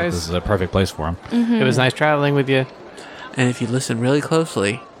This goodbyes. is a perfect place for him. It was nice traveling with you. And if you listen really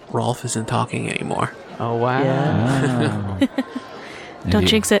closely, Rolf isn't talking anymore. Oh, wow. Yeah. Don't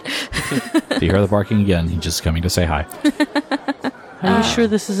jinx it. If you hear the barking again, he's just coming to say hi. Are you sure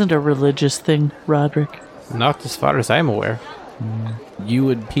this isn't a religious thing, Roderick? Not as far as I'm aware. You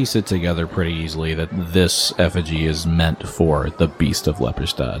would piece it together pretty easily that this effigy is meant for the Beast of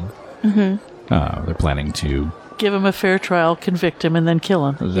Lepperstad. They're planning to... Give him a fair trial, convict him, and then kill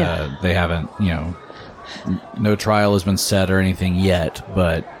him. They haven't, no trial has been set or anything yet,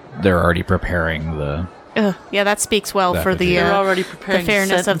 but they're already preparing the... Ugh, yeah, that speaks well That for would the, be- They're already preparing the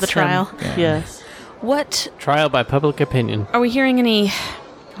fairness of the sentence him. trial. Yeah. Yes. What Trial by public opinion. are we hearing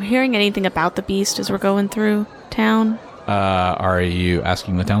anything about the beast as we're going through town? Are you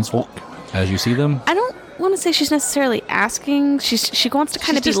asking the townsfolk as you see them? I don't want to say she's necessarily asking. She wants to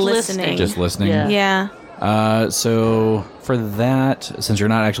kind of be She's just listening. Just listening? Yeah. Yeah. So for that, since you're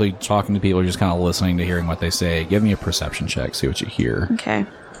not actually talking to people, you're just kind of listening to hearing what they say, give me a perception check, see what you hear. Okay.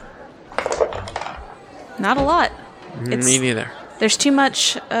 Not a lot. It's- Me neither. There's too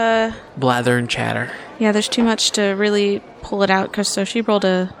much. Blather and chatter. Yeah, there's too much to really pull it out. So she rolled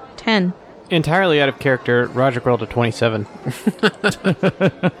a 10. Entirely out of character, Roger rolled a 27.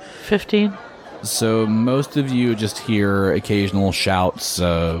 15? So most of you just hear occasional shouts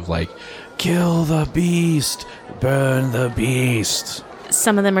of like, kill the beast, burn the beast.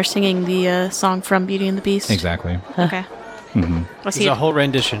 Some of them are singing the song from Beauty and the Beast. Exactly. Okay. I It's see. a whole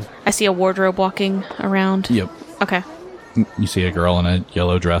rendition. I see a wardrobe walking around. Yep. Okay. You see a girl in a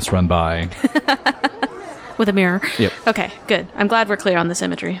yellow dress run by. With a mirror. Yep. Okay. Good. I'm glad we're clear on this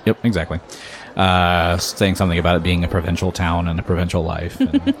imagery. Yep, exactly. Saying something about it being a provincial town and a provincial life.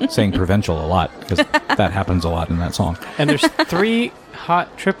 And saying provincial a lot, because that happens a lot in that song. And there's 3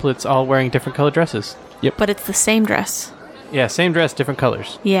 hot triplets all wearing different colored dresses. But it's the same dress. Yeah, same dress, different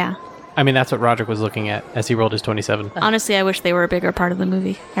colors. Yeah. I mean, that's what Roderick was looking at as he rolled his 27. Honestly, I wish they were a bigger part of the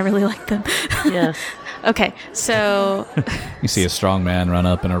movie. I really like them. Yes. Okay. So. You see a strong man run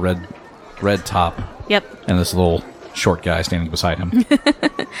up in a red top, Yep. and this little short guy standing beside him.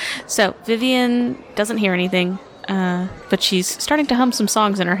 So Vivian doesn't hear anything, but she's starting to hum some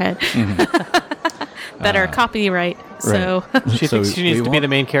songs in her head that are copyright. So She So thinks she needs we to be want- the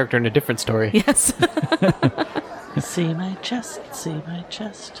main character in a different story. yes. See my chest, see my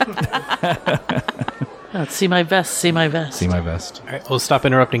chest. No, it's see my vest, see my vest. See my vest. All right, we'll stop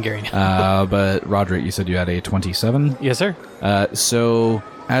interrupting Gary now. But Roderick, you said you had a 27? Yes, sir. So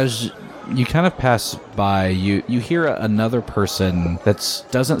as you kind of pass by, you hear another person that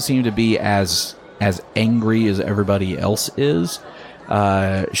doesn't seem to be as angry as everybody else is.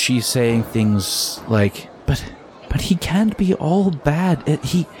 She's saying things like, but he can't be all bad.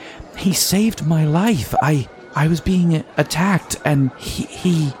 He saved my life. I was being attacked, and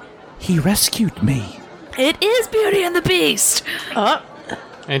he rescued me. It is Beauty and the Beast.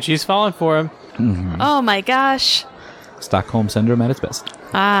 And she's falling for him. Oh my gosh. Stockholm Syndrome at its best.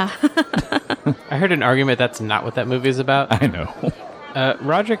 Ah. I heard an argument that's not what that movie is about. I know.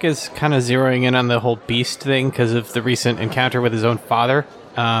 Roderick is kind of zeroing in on the whole beast thing because of the recent encounter with his own father.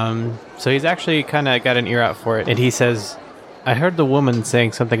 So he's actually kind of got an ear out for it. And he says, I heard the woman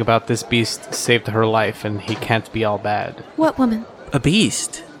saying something about this beast saved her life and he can't be all bad. What woman? A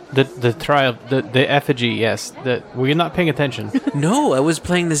beast. The trial, the effigy, yes. Were you not paying attention? No, I was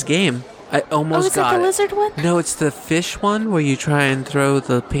playing this game. I almost is it got the it. lizard one? No, it's the fish one where you try and throw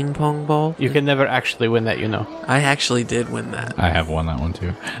the ping pong ball. You can never actually win that, you know. I actually did win that. I have won that one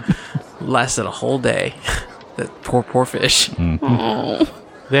too. Lasted a whole day. That poor fish. Oh.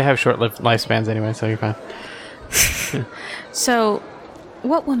 They have short-lived lifespans anyway, so you're fine. So,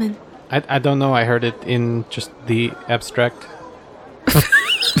 what woman? I don't know. I heard it in just the abstract.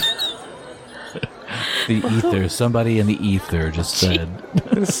 The ether. Somebody in the ether just said.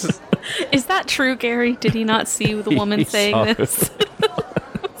 Is that true, Gary? Did he not see the woman He saying saw this?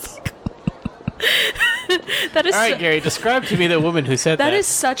 That is All right, Gary, describe to me the woman who said that. that is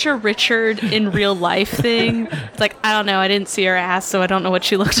such a Richard in real life thing. It's like, I don't know, I didn't see her ass, so I don't know what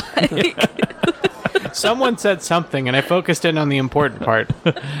she looked like. Someone said something, and I focused in on the important part.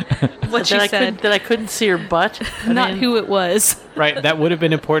 What she said, that I couldn't see her butt. not who it was. Right, that would have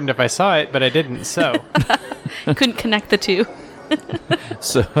been important if I saw it, but I didn't, so. Couldn't connect the two.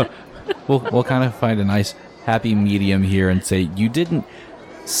 So we'll kind of find a nice happy medium here and say you didn't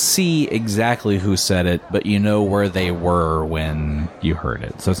see exactly who said it, but you know where they were when you heard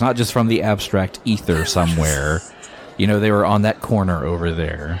it. So it's not just from the abstract ether somewhere. You know they were on that corner over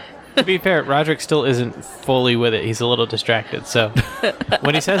there. To be fair, Roderick still isn't fully with it. He's a little distracted, so.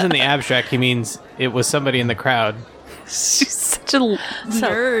 When he says in the abstract, he means it was somebody in the crowd. She's such a So,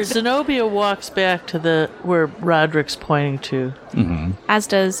 nerd. Zenobia walks back to where Roderick's pointing to, As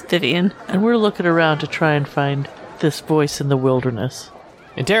does Vivian. and we're looking around to try and find this voice in the wilderness.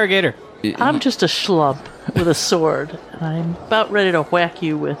 Interrogator. I'm just a schlump with a sword, and I'm about ready to whack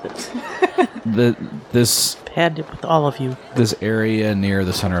you with it. This Had it with all of you. this area near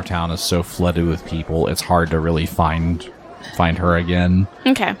the center of town is so flooded with people. It's hard to really find her again.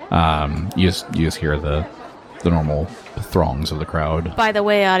 Okay. You just hear the normal throngs of the crowd. By the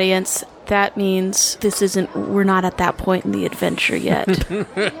way, audience, that means we're not at that point in the adventure yet.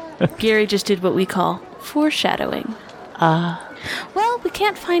 Gary just did what we call foreshadowing. Well, we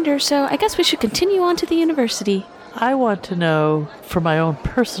can't find her, so I guess we should continue on to the university. I want to know, for my own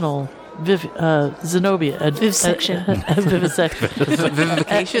personal Zenobia Vivisection. vivisection.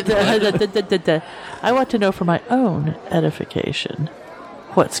 Vivification? I want to know for my own edification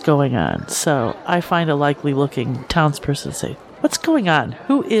what's going on. So I find a likely looking townsperson and say, "What's going on?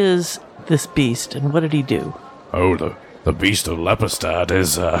 Who is this beast and what did he do?" Oh, the beast of Lepistad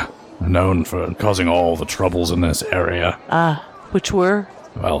is known for causing all the troubles in this area. Which were?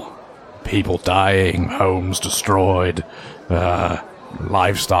 Well, people dying, homes destroyed,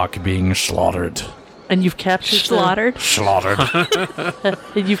 livestock being slaughtered. And you've captured Slaughtered. Slaughtered.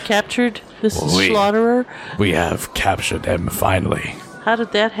 And you've captured this We- slaughterer? We have captured him finally. How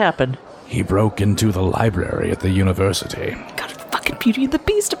did that happen? He broke into the library at the university. God, fucking Beauty and the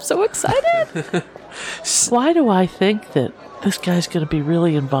Beast. I'm so excited. Why do I think that this guy's going to be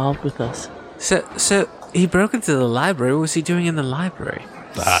really involved with us? So he broke into the library. What was he doing in the library?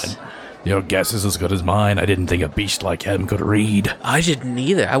 Your guess is as good as mine. I didn't think a beast like him could read. I didn't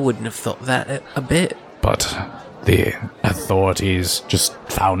either. I wouldn't have thought that a bit. But the authorities just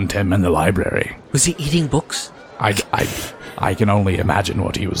found him in the library. Was he eating books? I can only imagine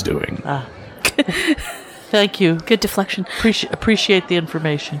what he was doing. Thank you. Good deflection. Appreciate the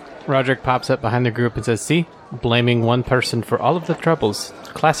information. Roderick pops up behind the group and says, "See? Blaming one person for all of the troubles.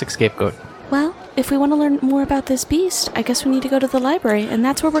 Classic scapegoat." Well, if we want to learn more about this beast, I guess we need to go to the library, and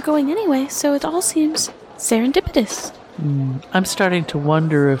that's where we're going anyway, so it all seems serendipitous. I'm starting to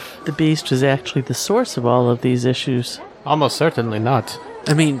wonder if the beast is actually the source of all of these issues, Almost certainly not.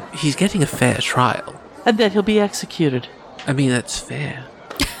 I mean, he's getting a fair trial. and that he'll be executed. I mean, that's fair.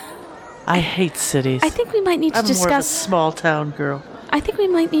 I hate cities. I think we might need to I'm more of a discuss... small town girl. I think we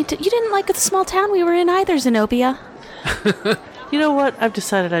might need to... You didn't like the small town we were in either, Zenobia. You know what? I've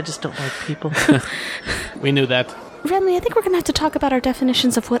decided I just don't like people. We knew that. Renly, I think we're going to have to talk about our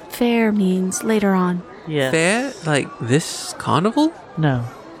definitions of what fair means later on. Yeah. Fair? Like this carnival? No.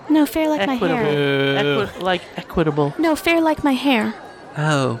 No, fair like my Equitable. hair. Like equitable. No, fair like my hair.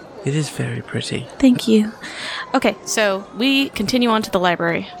 Oh, it is very pretty. Thank you. Okay, so we continue on to the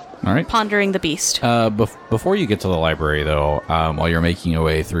library, All right. pondering the beast. Before you get to the library, though, while you're making your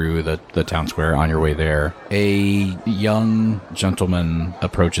way through the town square on your way there, a young gentleman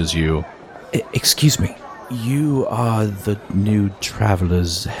approaches you. Excuse me. You are the new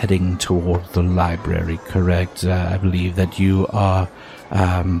travelers heading toward the library, correct? I believe that you are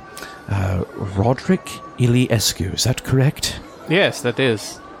Roderick Iliescu. Is that correct? Yes, that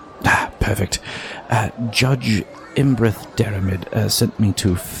is. Perfect. Judge Imbrith Deramid sent me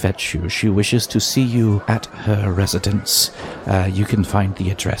to fetch you. She wishes to see you at her residence. You can find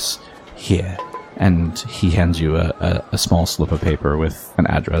the address here. And he hands you a small slip of paper with an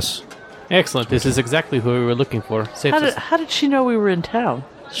address. Excellent. This is exactly who we were looking for. Saves us. How did she know we were in town?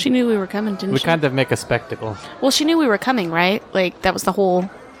 She knew we were coming, didn't We she? kind of make a spectacle. Well, she knew we were coming, right? Like, that was the whole...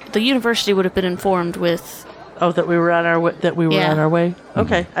 The university would have been informed with... Oh, that we were on our way. That we were Yeah. on our way.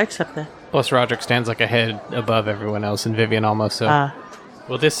 Okay, I accept that. Plus, Roderick stands like a head above everyone else, and Vivian almost so.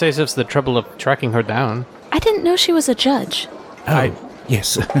 Well, this saves us the trouble of tracking her down. I didn't know she was a judge. Oh,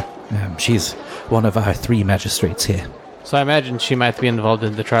 yes. She's one of our 3 magistrates here. So I imagine she might be involved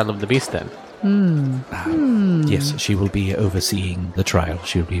in the trial of the beast then. Yes, she will be overseeing the trial.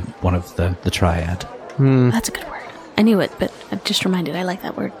 She will be one of the triad. That's a good word. I knew it, but I'm just reminded I like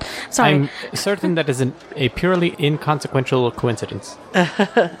that word. Sorry. I'm certain that is a purely inconsequential coincidence.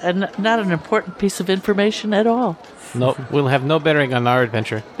 And not an important piece of information at all. No, we'll have no bearing on our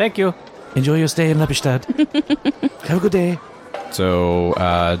adventure. Thank you. Enjoy your stay in Lepidstadt. Have a good day. So,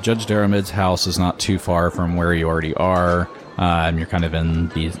 Judge Daramid's house is not too far from where you already are. You're kind of in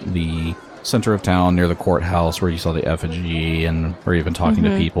the center of town near the courthouse where you saw the effigy and where you've been talking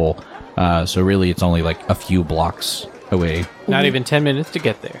to people. So really, it's only like a few blocks away. Not even 10 minutes to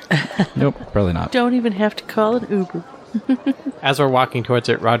get there. Nope, probably not. Don't even have to call an Uber. As we're walking towards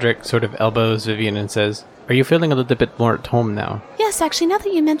it, Roderick sort of elbows Vivian and says, "Are you feeling a little bit more at home now?" Yes, actually, now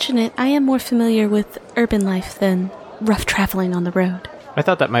that you mention it, I am more familiar with urban life than rough traveling on the road. I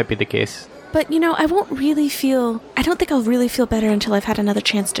thought that might be the case. But, I don't think I'll really feel better until I've had another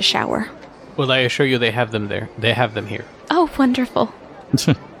chance to shower. Well, I assure you they have them there. They have them here. Oh, wonderful.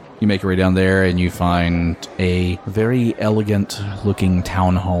 You make your way down there and you find a very elegant looking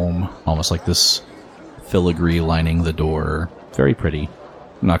townhome, almost like this filigree lining the door. Very pretty.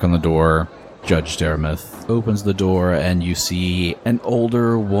 Knock on the door. Judge Daramith opens the door and you see an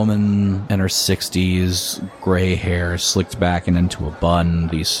older woman in her 60s, gray hair slicked back and into a bun,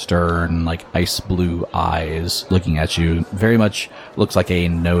 these stern, like ice blue eyes looking at you. Very much looks like a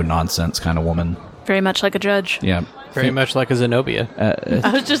no-nonsense kind of woman. Very much like a judge. Yeah. Very much like a Zenobia.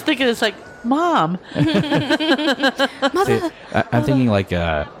 I was just thinking, it's like, Mom. Mother, I'm thinking like,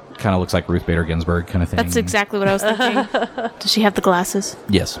 kind of looks like Ruth Bader Ginsburg kind of thing. that's exactly what I was thinking. Does she have the glasses?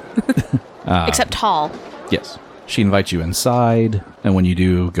 Yes. Except tall. Yes. She invites you inside, and when you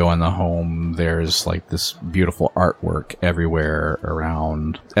do go in the home, there's like this beautiful artwork everywhere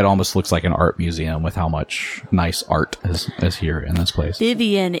around. It almost looks like an art museum with how much nice art is here in this place.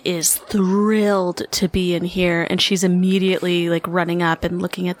 Vivian is thrilled to be in here, and she's immediately like running up and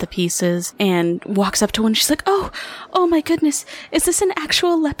looking at the pieces and walks up to one. She's like, oh my goodness, is this an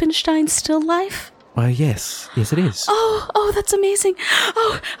actual Leppenstein still life? Why, yes, it is. Oh, that's amazing.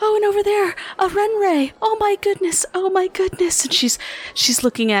 Oh, and over there, a Renray. Oh my goodness. And she's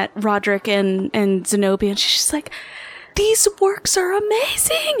looking at Roderick and Zenobia, and she's like, these works are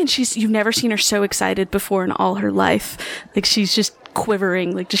amazing. And you've never seen her so excited before in all her life. Like, she's just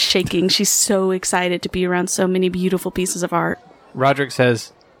quivering, like just shaking. She's so excited to be around so many beautiful pieces of art. Roderick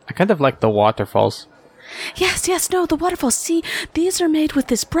says, "I kind of like the waterfalls." Yes, no, the waterfalls. See, these are made with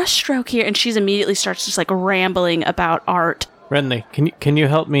this brush stroke here. And she's immediately starts just like rambling about art. Renly, can you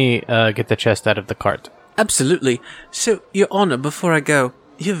help me get the chest out of the cart? Absolutely. So, Your Honor, before I go,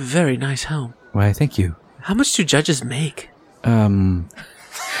 you have a very nice home. Why, thank you. How much do judges make? I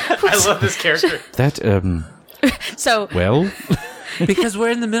love this character. That, So, well, Because we're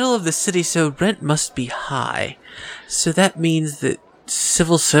in the middle of the city, so rent must be high. So that means that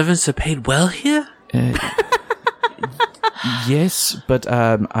civil servants are paid well here? yes, but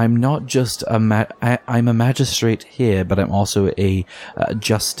I'm not just I'm a magistrate here, but I'm also a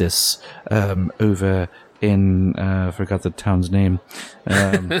justice over in forgot the town's name.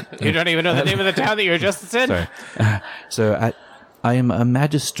 You don't even know the name of the town that you're justice in? Sorry. So I am a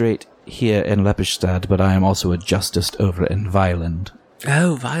magistrate here in Lepidstadt, but I am also a justice over in Violent.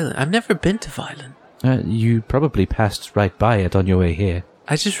 Oh, Violent. I've never been to Violent. You probably passed right by it on your way here.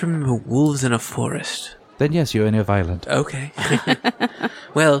 I just remember wolves in a forest. Then yes, you're in a Violent. Okay.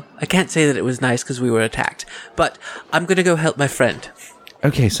 Well, I can't say that it was nice because we were attacked, but I'm going to go help my friend.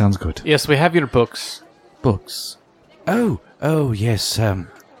 Okay, sounds good. Yes, we have your books. Books. Oh, yes,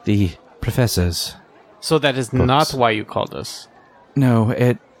 the professors. So that is Books. not why you called us. No,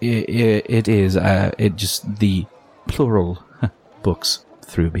 it is, it just the plural books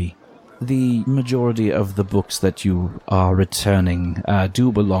threw me. The majority of the books that you are returning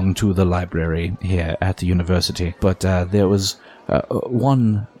do belong to the library here at the university, but there was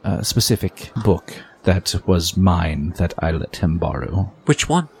one specific book that was mine that I let him borrow. Which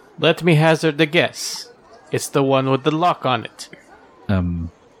one? Let me hazard a guess. It's the one with the lock on it.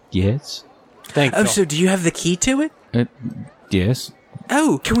 Yes? Thank Oh, you. so do you have the key to it? Yes.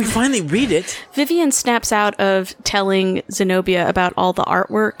 Oh, can we finally read it? Vivian snaps out of telling Zenobia about all the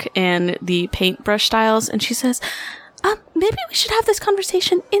artwork and the paintbrush styles, and she says, maybe we should have this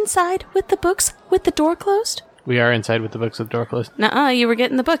conversation inside with the books with the door closed? We are inside with the books with the door closed. Nuh-uh, you were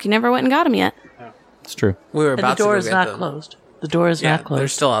getting the book. You never went and got them yet. It's true. We were And about the door to is go get not them. closed. The door is Yeah, not closed. they're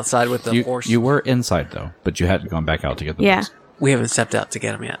still outside with the horse. You were inside, though, but you hadn't gone back out to get the Yeah. books. We haven't stepped out to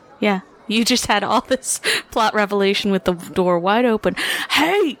get them yet. Yeah. You just had all this plot revelation with the door wide open.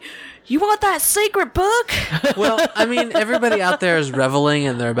 Hey, you want that secret book? Well, I mean, everybody out there is reveling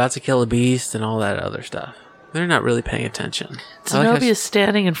and they're about to kill a beast and all that other stuff. They're not really paying attention. I like how Zenobia is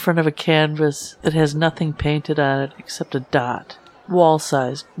standing in front of a canvas that has nothing painted on it except a dot. Wall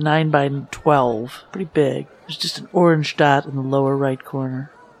size, 9 by 12. Pretty big. There's just an orange dot in the lower right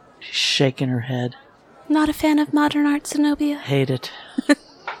corner. She's shaking her head. Not a fan of modern art, Zenobia. Hate it.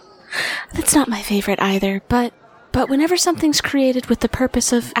 That's not my favorite either, but whenever something's created with the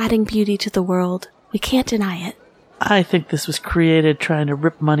purpose of adding beauty to the world, we can't deny it. I think this was created trying to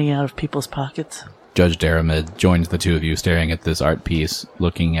rip money out of people's pockets. Judge Daramid joins the two of you staring at this art piece,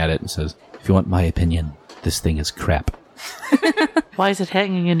 looking at it, and says, "If you want my opinion, this thing is crap. Why is it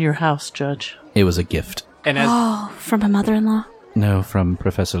hanging in your house, Judge? It was a gift." And as Oh, from a mother-in-law? No, from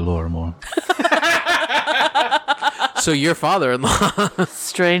Professor Lorimore. So your father-in-law.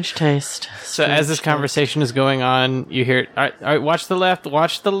 Strange taste. so as this conversation is going on, you hear, all right, watch the left,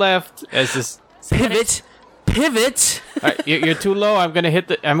 as this, Pivot. all right, you're too low,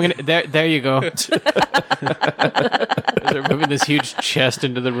 there you go. They're moving this huge chest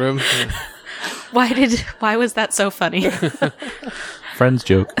into the room. Why was that so funny? Friend's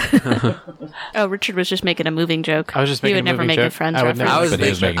joke. Oh, Richard was just making a moving joke. I was just He making would a never moving make a joke. friend's I would reference. never- I was But he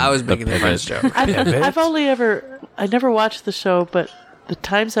was making making the the French joke. I never watched the show, but the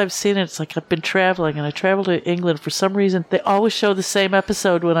times I've seen it, it's like I've been traveling, and I travel to England. For some reason, they always show the same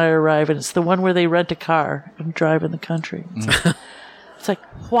episode when I arrive, and it's the one where they rent a car and drive in the country. It's like,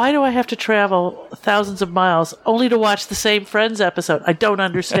 why do I have to travel thousands of miles only to watch the same Friends episode? I don't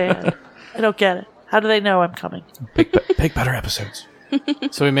understand. I don't get it. How do they know I'm coming? Pick better episodes.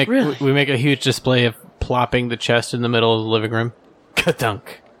 So we make Really? we make a huge display of plopping the chest in the middle of the living room.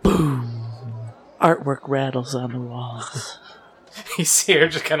 Ka-dunk. Artwork rattles on the walls. You see her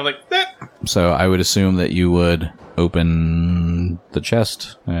just kind of like that. So I would assume that you would open the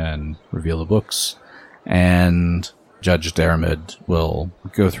chest and reveal the books, and Judge Daramid will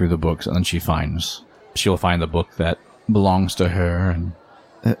go through the books, and then she'll find the book that belongs to her. And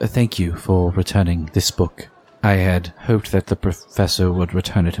thank you for returning this book. I had hoped that the professor would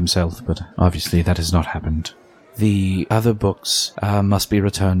return it himself, but obviously that has not happened. The other books must be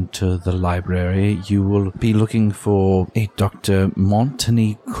returned to the library. You will be looking for a Dr.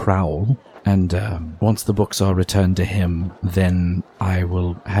 Montany Crowell, and once the books are returned to him, then I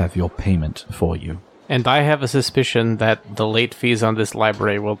will have your payment for you. And I have a suspicion that the late fees on this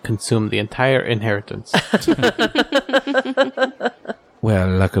library will consume the entire inheritance. Well,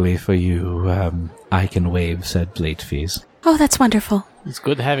 luckily for you, I can waive said late fees. Oh, that's wonderful. It's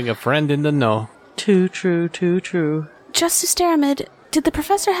good having a friend in the know. Too true, too true. Justice Daramid, did the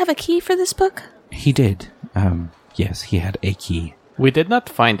professor have a key for this book? He did. Yes, he had a key. We did not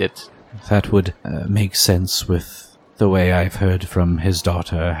find it. That would make sense with the way I've heard from his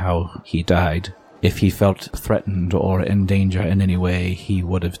daughter how he died. If he felt threatened or in danger in any way, he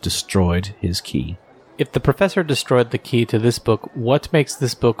would have destroyed his key. If the professor destroyed the key to this book, what makes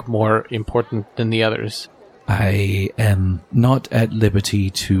this book more important than the others? I am not at liberty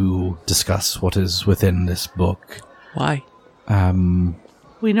to discuss what is within this book. Why?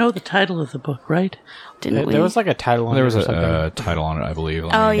 We know the title of the book, right? Didn't we? There was like a title on There it was or something. a title on it, I believe.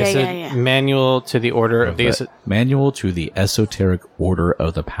 Oh, yeah, It said yeah. Manual to the Order of the... Manual to the Esoteric Order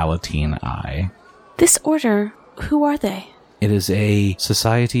of the Palatine Eye. This order, who are they? It is a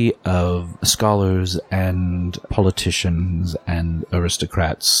society of scholars and politicians and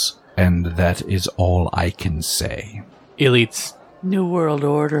aristocrats, and that is all I can say. Elites. New World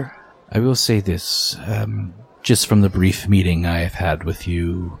Order. I will say this, just from the brief meeting I have had with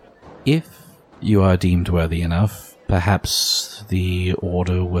you, if you are deemed worthy enough, perhaps the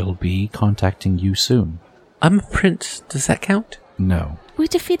Order will be contacting you soon. I'm a prince. Does that count? No. We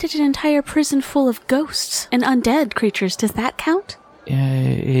defeated an entire prison full of ghosts and undead creatures. Does that count?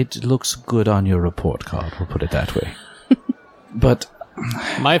 It looks good on your report card, we'll put it that way. But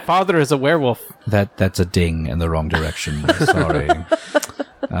My father is a werewolf. that's a ding in the wrong direction. Sorry.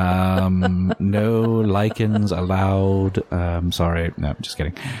 No lichens allowed. Sorry. No, just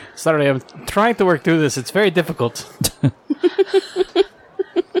kidding. Sorry, I'm trying to work through this. It's very difficult.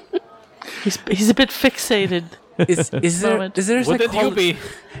 He's a bit fixated Is there Moment. is there a Would that you psychologist? be?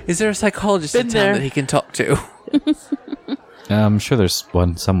 Is there a psychologist in Been town there. that he can talk to? I'm sure there's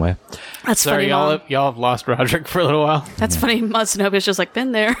one somewhere. That's Sorry, funny, Mom. y'all have lost Roderick for a little while. That's funny. Zenobia's just like,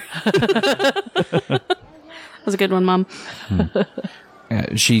 been there. That was a good one, Mom.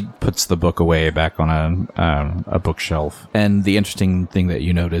 She puts the book away back on a bookshelf. And the interesting thing that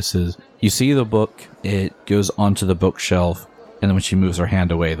you notice is you see the book, it goes onto the bookshelf, and then when she moves her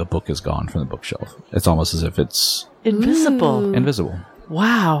hand away, the book is gone from the bookshelf. It's almost as if it's Invisible. invisible.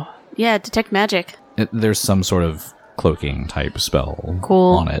 Wow. Yeah, detect magic. There's some sort of cloaking type spell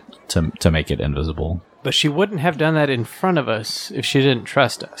Cool. on it to make it invisible. But she wouldn't have done that in front of us if she didn't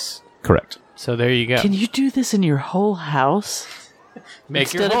trust us. Correct. So there you go. Can you do this in your whole house?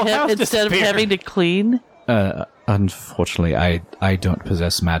 Make your Instead whole of, house instead of disappear. having to clean? Unfortunately, I don't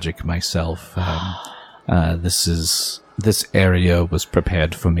possess magic myself. This area was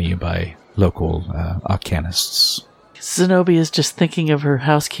prepared for me by local arcanists. Zenobia is just thinking of her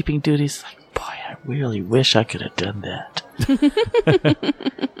housekeeping duties. Like, boy, I really wish I could have done that.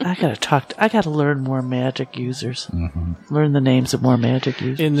 I gotta learn more magic users. Learn the names of more magic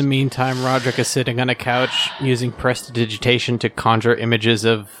users. In the meantime, Roderick is sitting on a couch using prestidigitation to conjure images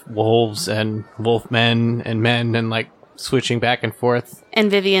of wolves and wolfmen and men and like switching back and forth. And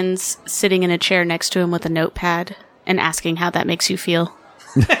Vivian's sitting in a chair next to him with a notepad and asking how that makes you feel.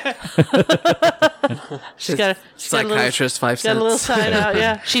 she's got a Psychiatrist, 5 got a little cents. sign out,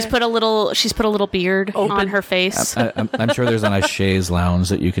 yeah. She's put a little beard on her face. I'm sure there's a nice chaise lounge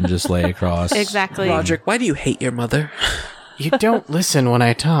that you can just lay across. Exactly. Roderick, why do you hate your mother? You don't listen when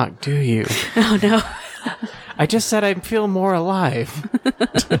I talk, do you? Oh no. I just said I feel more alive.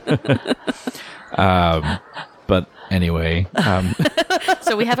 But anyway,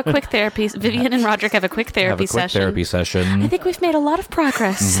 So we have a quick therapy. Vivian and Roderick have a quick have therapy a quick session. therapy I session, think we've made a lot of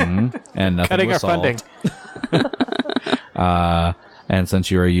progress. and nothing Cutting our was solved. funding. And since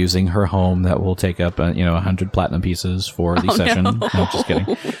you are using her home, that will take up 100 platinum pieces for the session. No, just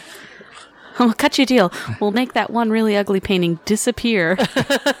kidding. I'll cut you a deal. We'll make that one really ugly painting disappear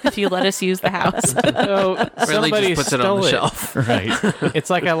if you let us use the house. Oh, Really somebody just puts it on the stole shelf. Right. It's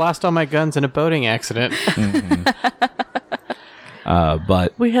like I lost all my guns in a boating accident.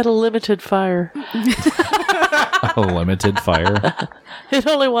 But We had a limited fire. a limited fire. It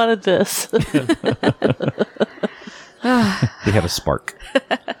only wanted this. We had a spark.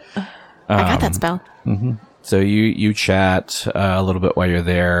 I got that spell. So you chat a little bit while you're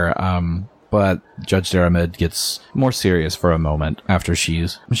there, but Judge Daramid gets more serious for a moment after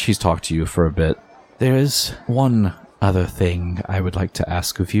she's talked to you for a bit. There is one other thing I would like to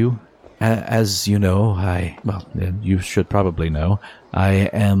ask of you. As you know, you should probably know, I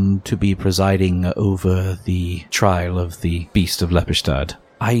am to be presiding over the trial of the Beast of Lepidstad.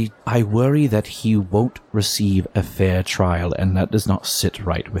 I worry that he won't receive a fair trial, and that does not sit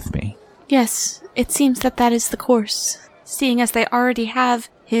right with me. Yes, it seems that is the course, seeing as they already have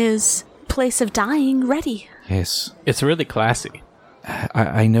his place of dying ready. Yes, It's really classy.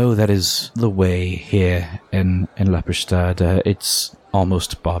 I know that is the way here in Lepidstad. It's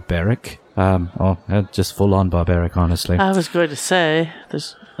almost barbaric. Just full-on barbaric, honestly. I was going to say,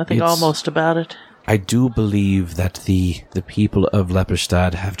 there's nothing It's- almost about it. I do believe that the people of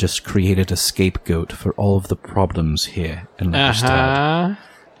Lepidstad have just created a scapegoat for all of the problems here in Lepidstad.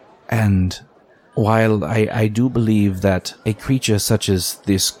 And while I do believe that a creature such as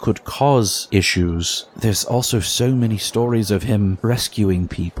this could cause issues, there's also so many stories of him rescuing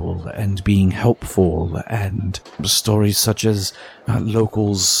people and being helpful, and stories such as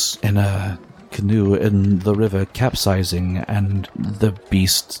locals in a canoe in the river capsizing, and the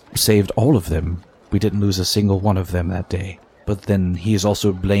beast saved all of them. We didn't lose a single one of them that day. But then he is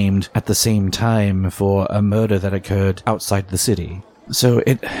also blamed at the same time for a murder that occurred outside the city. So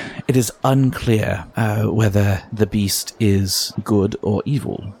it is unclear whether the beast is good or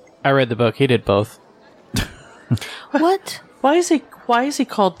evil. I read the book. He did both. What? Why is he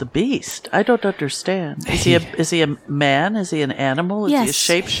called the Beast? I don't understand. Is he a man? Is he an animal? Is Yes.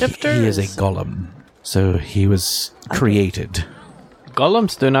 he a shapeshifter? He is a golem. So he was created.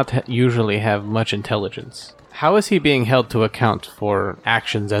 Golems do not usually have much intelligence. How is he being held to account for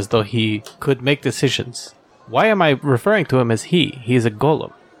actions as though he could make decisions? Why am I referring to him as he? He is a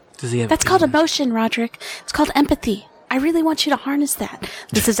golem. Does he have That's called emotion, Roderick. It's called empathy. I really want you to harness that.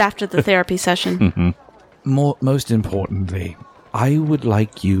 This is after the therapy session. Most importantly, I would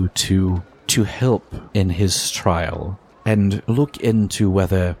like you to help in his trial and look into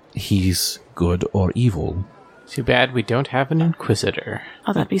whether he's good or evil. Too bad we don't have an inquisitor.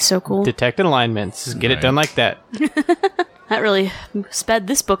 Oh, that'd be so cool. Detect alignments. Get it done like that. That really sped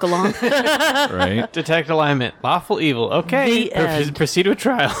this book along. Right? Detect alignment. Lawful evil. Okay. The end. Proceed with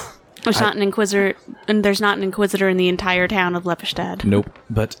trial. There's not an inquisitor, and there's not an inquisitor in the entire town of Lepidstad. Nope.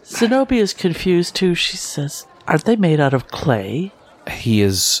 But Zenobia is confused too. She says, "Aren't they made out of clay?" he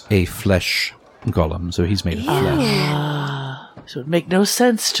is a flesh golem, so he's made of flesh. So it would make no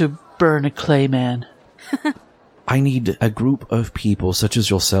sense to burn a clay man. I need a group of people such as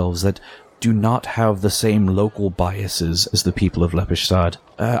yourselves that do not have the same local biases as the people of Lepidstad.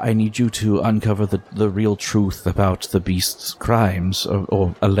 I need you to uncover the real truth about the beast's crimes,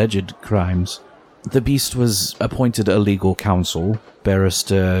 or alleged crimes. The beast was appointed a legal counsel,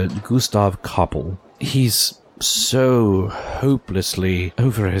 Barrister Gustav Koppel. He's so hopelessly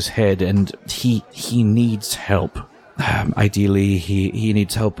over his head, and he needs help. Ideally, he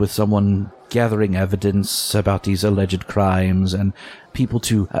needs help with someone gathering evidence about these alleged crimes and people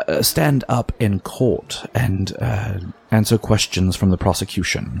to stand up in court and answer questions from the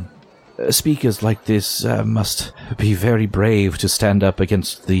prosecution. Speakers like this must be very brave to stand up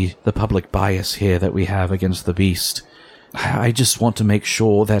against the public bias here that we have against the beast. I just want to make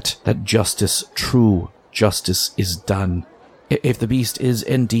sure that justice, true justice, is done. If the beast is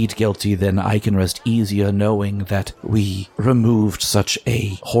indeed guilty, then I can rest easier knowing that we removed such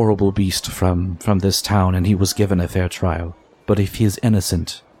a horrible beast from this town and he was given a fair trial. But if he is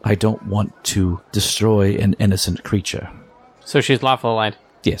innocent, I don't want to destroy an innocent creature. So she's lawful aligned.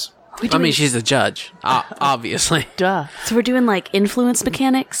 Yes. I mean, she's the judge, obviously. Duh. So we're doing like influence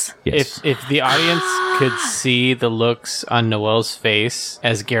mechanics? Yes. If the audience could see the looks on Noelle's face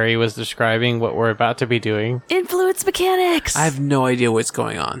as Gary was describing what we're about to be doing. Influence mechanics! I have no idea what's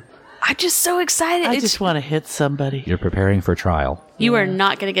going on. I'm just so excited. I just want to hit somebody. You're preparing for trial. You are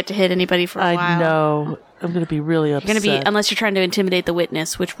not going to get to hit anybody for a while. I know. I'm going to be really upset. You're going to be, unless you're trying to intimidate the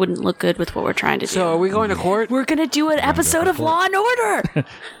witness, which wouldn't look good with what we're trying to do. So are we going to court? We're going to do an episode of Law and Order!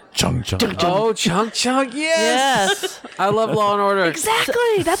 Chung chung. Oh, Chunk Chunk, yes! Yes. I love Law and Order.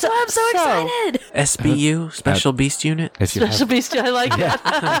 Exactly! That's why I'm so excited! SBU, Special Beast Unit. If you Special beast. I like that.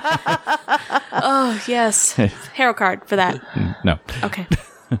 Oh, yes. Hero card for that. no. Okay.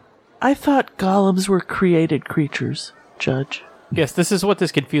 I thought golems were created creatures, Judge. Yes, this is what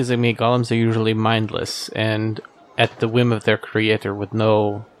is confusing me. Golems are usually mindless and at the whim of their creator with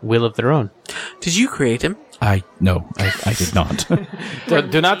no will of their own. Did you create him? I did not.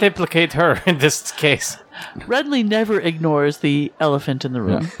 Do not implicate her in this case. Renly never ignores the elephant in the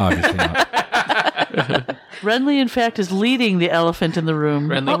room. Obviously not. Renly, in fact, is leading the elephant in the room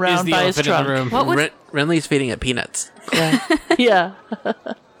Renly around is the by his elephant in trunk. the room. What would... Renly's feeding it peanuts. Yeah.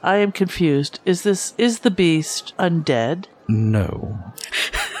 I am confused. Is the beast undead? No.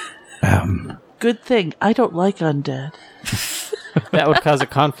 Good thing. I don't like undead. That would cause a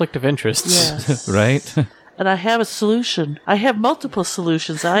conflict of interest. Yes. Right? And I have a solution. I have multiple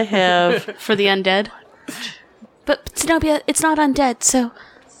solutions. I have For the undead? But Zenobia, it's not undead, so...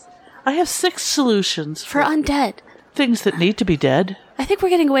 I have 6 solutions For undead. things that need to be dead. I think we're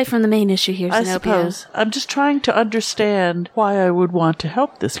getting away from the main issue here, I Zenobia. suppose. I'm just trying to understand why I would want to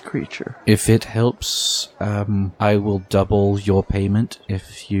help this creature. If it helps, I will double your payment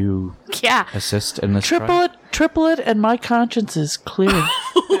if you Yeah. assist in this trial. Triple it, and my conscience is clear.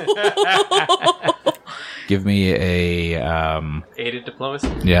 Give me a, Aided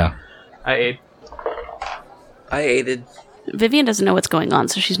diplomacy? yeah. I aid. I aided. Vivian doesn't know what's going on,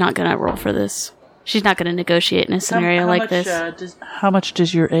 so she's not going to roll for this. She's not going to negotiate in a scenario like this. How much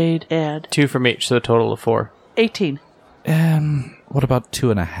does your aid add? 2 from each, so a total of 4. 18. What about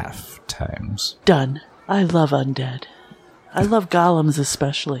 2.5 times? Done. I love undead. I love golems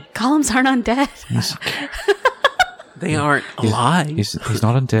especially. Golems aren't undead. They aren't alive. He's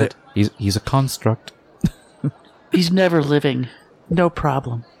not undead. He's a construct. He's never living. No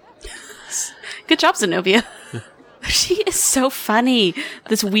problem. Good job, Zenobia. She is so funny.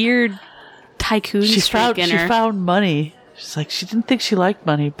 This weird tycoon She streak in her. found money. She's like, she didn't think she liked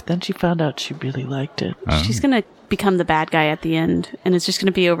money, but then she found out she really liked it. She's going to become the bad guy at the end, and it's just going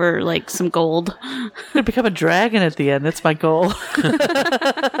to be over, like, some gold. I'm going to become a dragon at the end. That's my goal.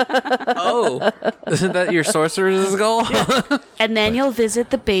 Oh, isn't that your sorcerer's goal? And then you'll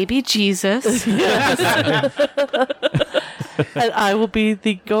visit the baby Jesus. And I will be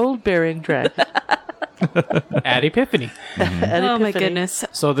the gold-bearing dragon. At Epiphany. At Oh, my Epiphany. goodness.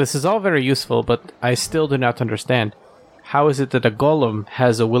 So this is all very useful, but I still do not understand. How is it that a golem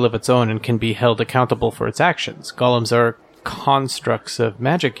has a will of its own and can be held accountable for its actions? Golems are constructs of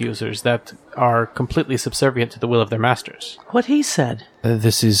magic users that are completely subservient to the will of their masters. What he said.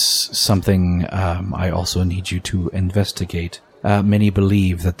 This is something I also need you to investigate. Many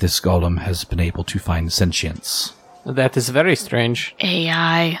believe that this golem has been able to find sentience. That is very strange.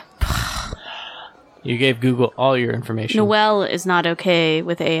 AI. You gave Google all your information. Noelle is not okay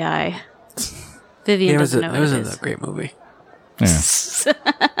with AI. Vivian doesn't know what it was is. a great movie. Yeah.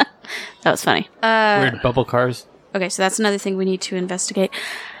 That was funny. Weird bubble cars. Okay, so that's another thing we need to investigate.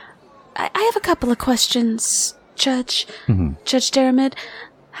 I have a couple of questions, Judge. Judge Daramid.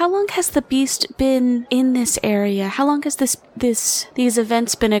 How long has the beast been in this area? How long has these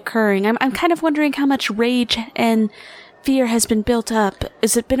events been occurring? I'm kind of wondering how much rage and fear has been built up.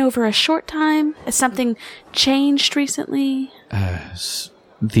 Has it been over a short time? Has something changed recently?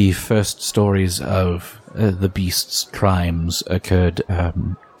 The first stories of the beast's crimes occurred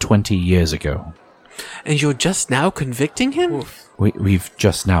 20 years ago. And you're just now convicting him? We've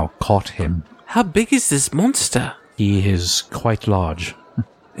just now caught him. How big is this monster? He is quite large.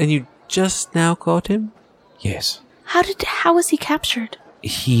 And you just now caught him? Yes. How was he captured?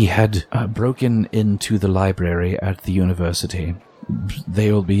 He had broken into the library at the university.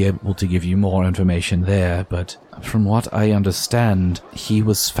 They will be able to give you more information there, but from what I understand, he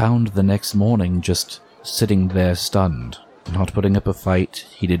was found the next morning just sitting there stunned. Not putting up a fight.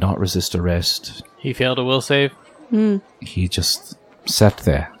 He did not resist arrest. He failed a will save. He just sat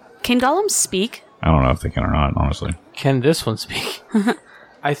there. Can golems speak? I don't know if they can or not, honestly. Can this one speak?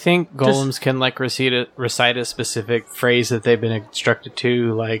 I think golems can recite a specific phrase that they've been instructed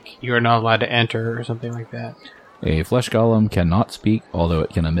to, like "you are not allowed to enter" or something like that. A flesh golem cannot speak, although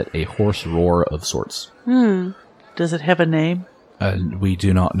it can emit a hoarse roar of sorts. Does it have a name? We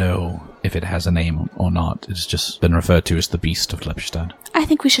do not know if it has a name or not. It's just been referred to as the Beast of Lepstad. I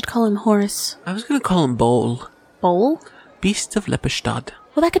think we should call him Horus. I was going to call him Bowl. Bowl? Beast of Lepstad.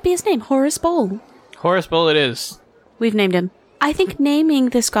 Well, that could be his name, Horus Bowl. Horace Bull it is. We've named him. I think naming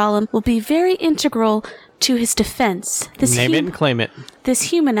this golem will be very integral to his defense. Name it and claim it.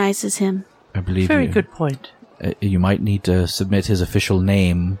 This humanizes him. I believe Very you. good point. You might need to submit his official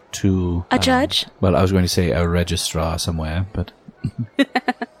name to... A judge? Well, I was going to say a registrar somewhere, but...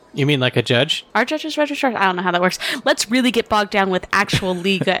 You mean like a judge? Our judges registrars? I don't know how that works. Let's really get bogged down with actual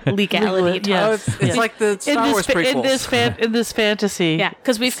legality. Yes. It's like the Star Wars prequels. In this fantasy. Yeah,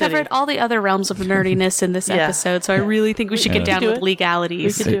 because we've city. covered all the other realms of nerdiness in this Yeah. episode, so I really think we should get down do with it.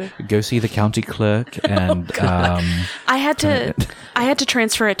 legalities. We could do it. Go see the county clerk and... I had to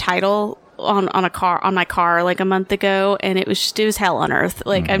transfer a title on my car like a month ago, and it was hell on earth.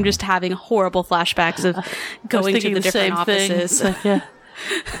 Like I'm just having horrible flashbacks of going to the different offices. Like, yeah.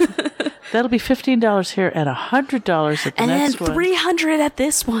 That'll be $15 here and $100 at the And then next one. $300 at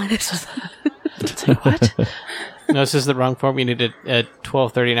this one. It's like, what? No, this is the wrong form. You need a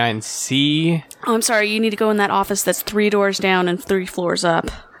 1239C. Oh, I'm sorry. You need to go in that office that's 3 doors down and 3 floors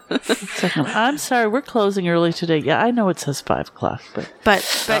up. Second, I'm sorry, we're closing early today. Yeah, I know it says 5 o'clock, but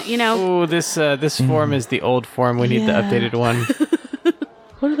But you know, Oh, this form is the old form. We need the Yeah. updated one.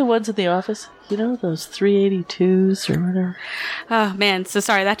 what are the ones in the office? You know, those 382s or whatever. oh man, so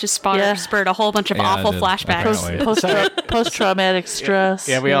sorry. That just Yeah. spurred a whole bunch of Yeah, awful it did, flashbacks. apparently. Post-traumatic stress.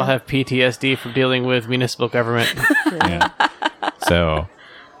 Yeah, we all have PTSD from dealing with municipal government. Yeah. So,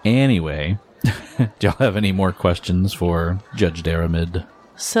 anyway, do y'all have any more questions for Judge Daramid?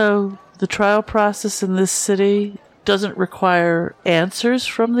 So, the trial process in this city doesn't require answers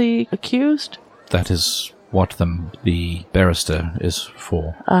from the accused? That is what the barrister is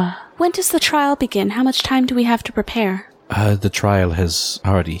for. When does the trial begin? How much time do we have to prepare? The trial has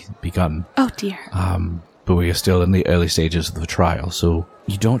already begun. Oh dear. But we are still in the early stages of the trial, so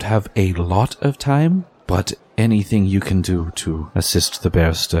you don't have a lot of time, but anything you can do to assist the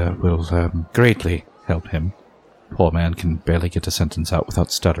barrister will greatly help him. Poor man can barely get a sentence out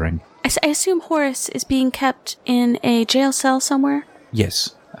without stuttering. I assume Horace is being kept in a jail cell somewhere?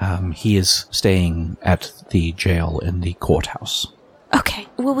 Yes, he is staying at the jail in the courthouse. Okay.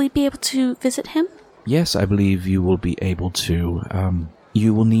 Will we be able to visit him? Yes, I believe you will be able to.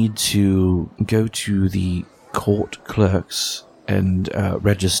 You will need to go to the court clerks and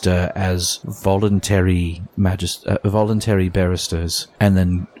register as voluntary barristers, and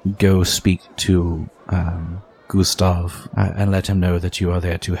then go speak to Gustav and let him know that you are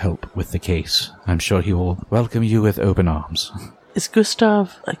there to help with the case. I'm sure he will welcome you with open arms. Is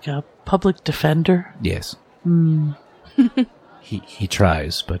Gustav like a public defender? Yes. He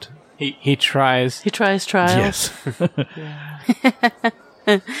tries, but He tries. He tries trials?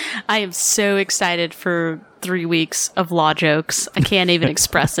 I am so excited for 3 weeks of law jokes. I can't even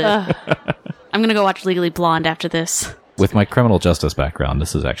express it. I'm going to go watch Legally Blonde after this. With my criminal justice background,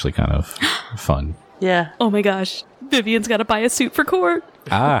 this is actually kind of fun. Yeah. Oh my gosh. Vivian's got to buy a suit for court.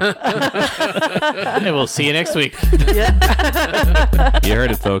 And we'll see you next week. You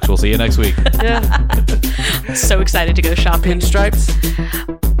heard it, folks. We'll see you next week. So excited to go shopping.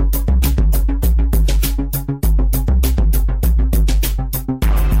 Pinstripes.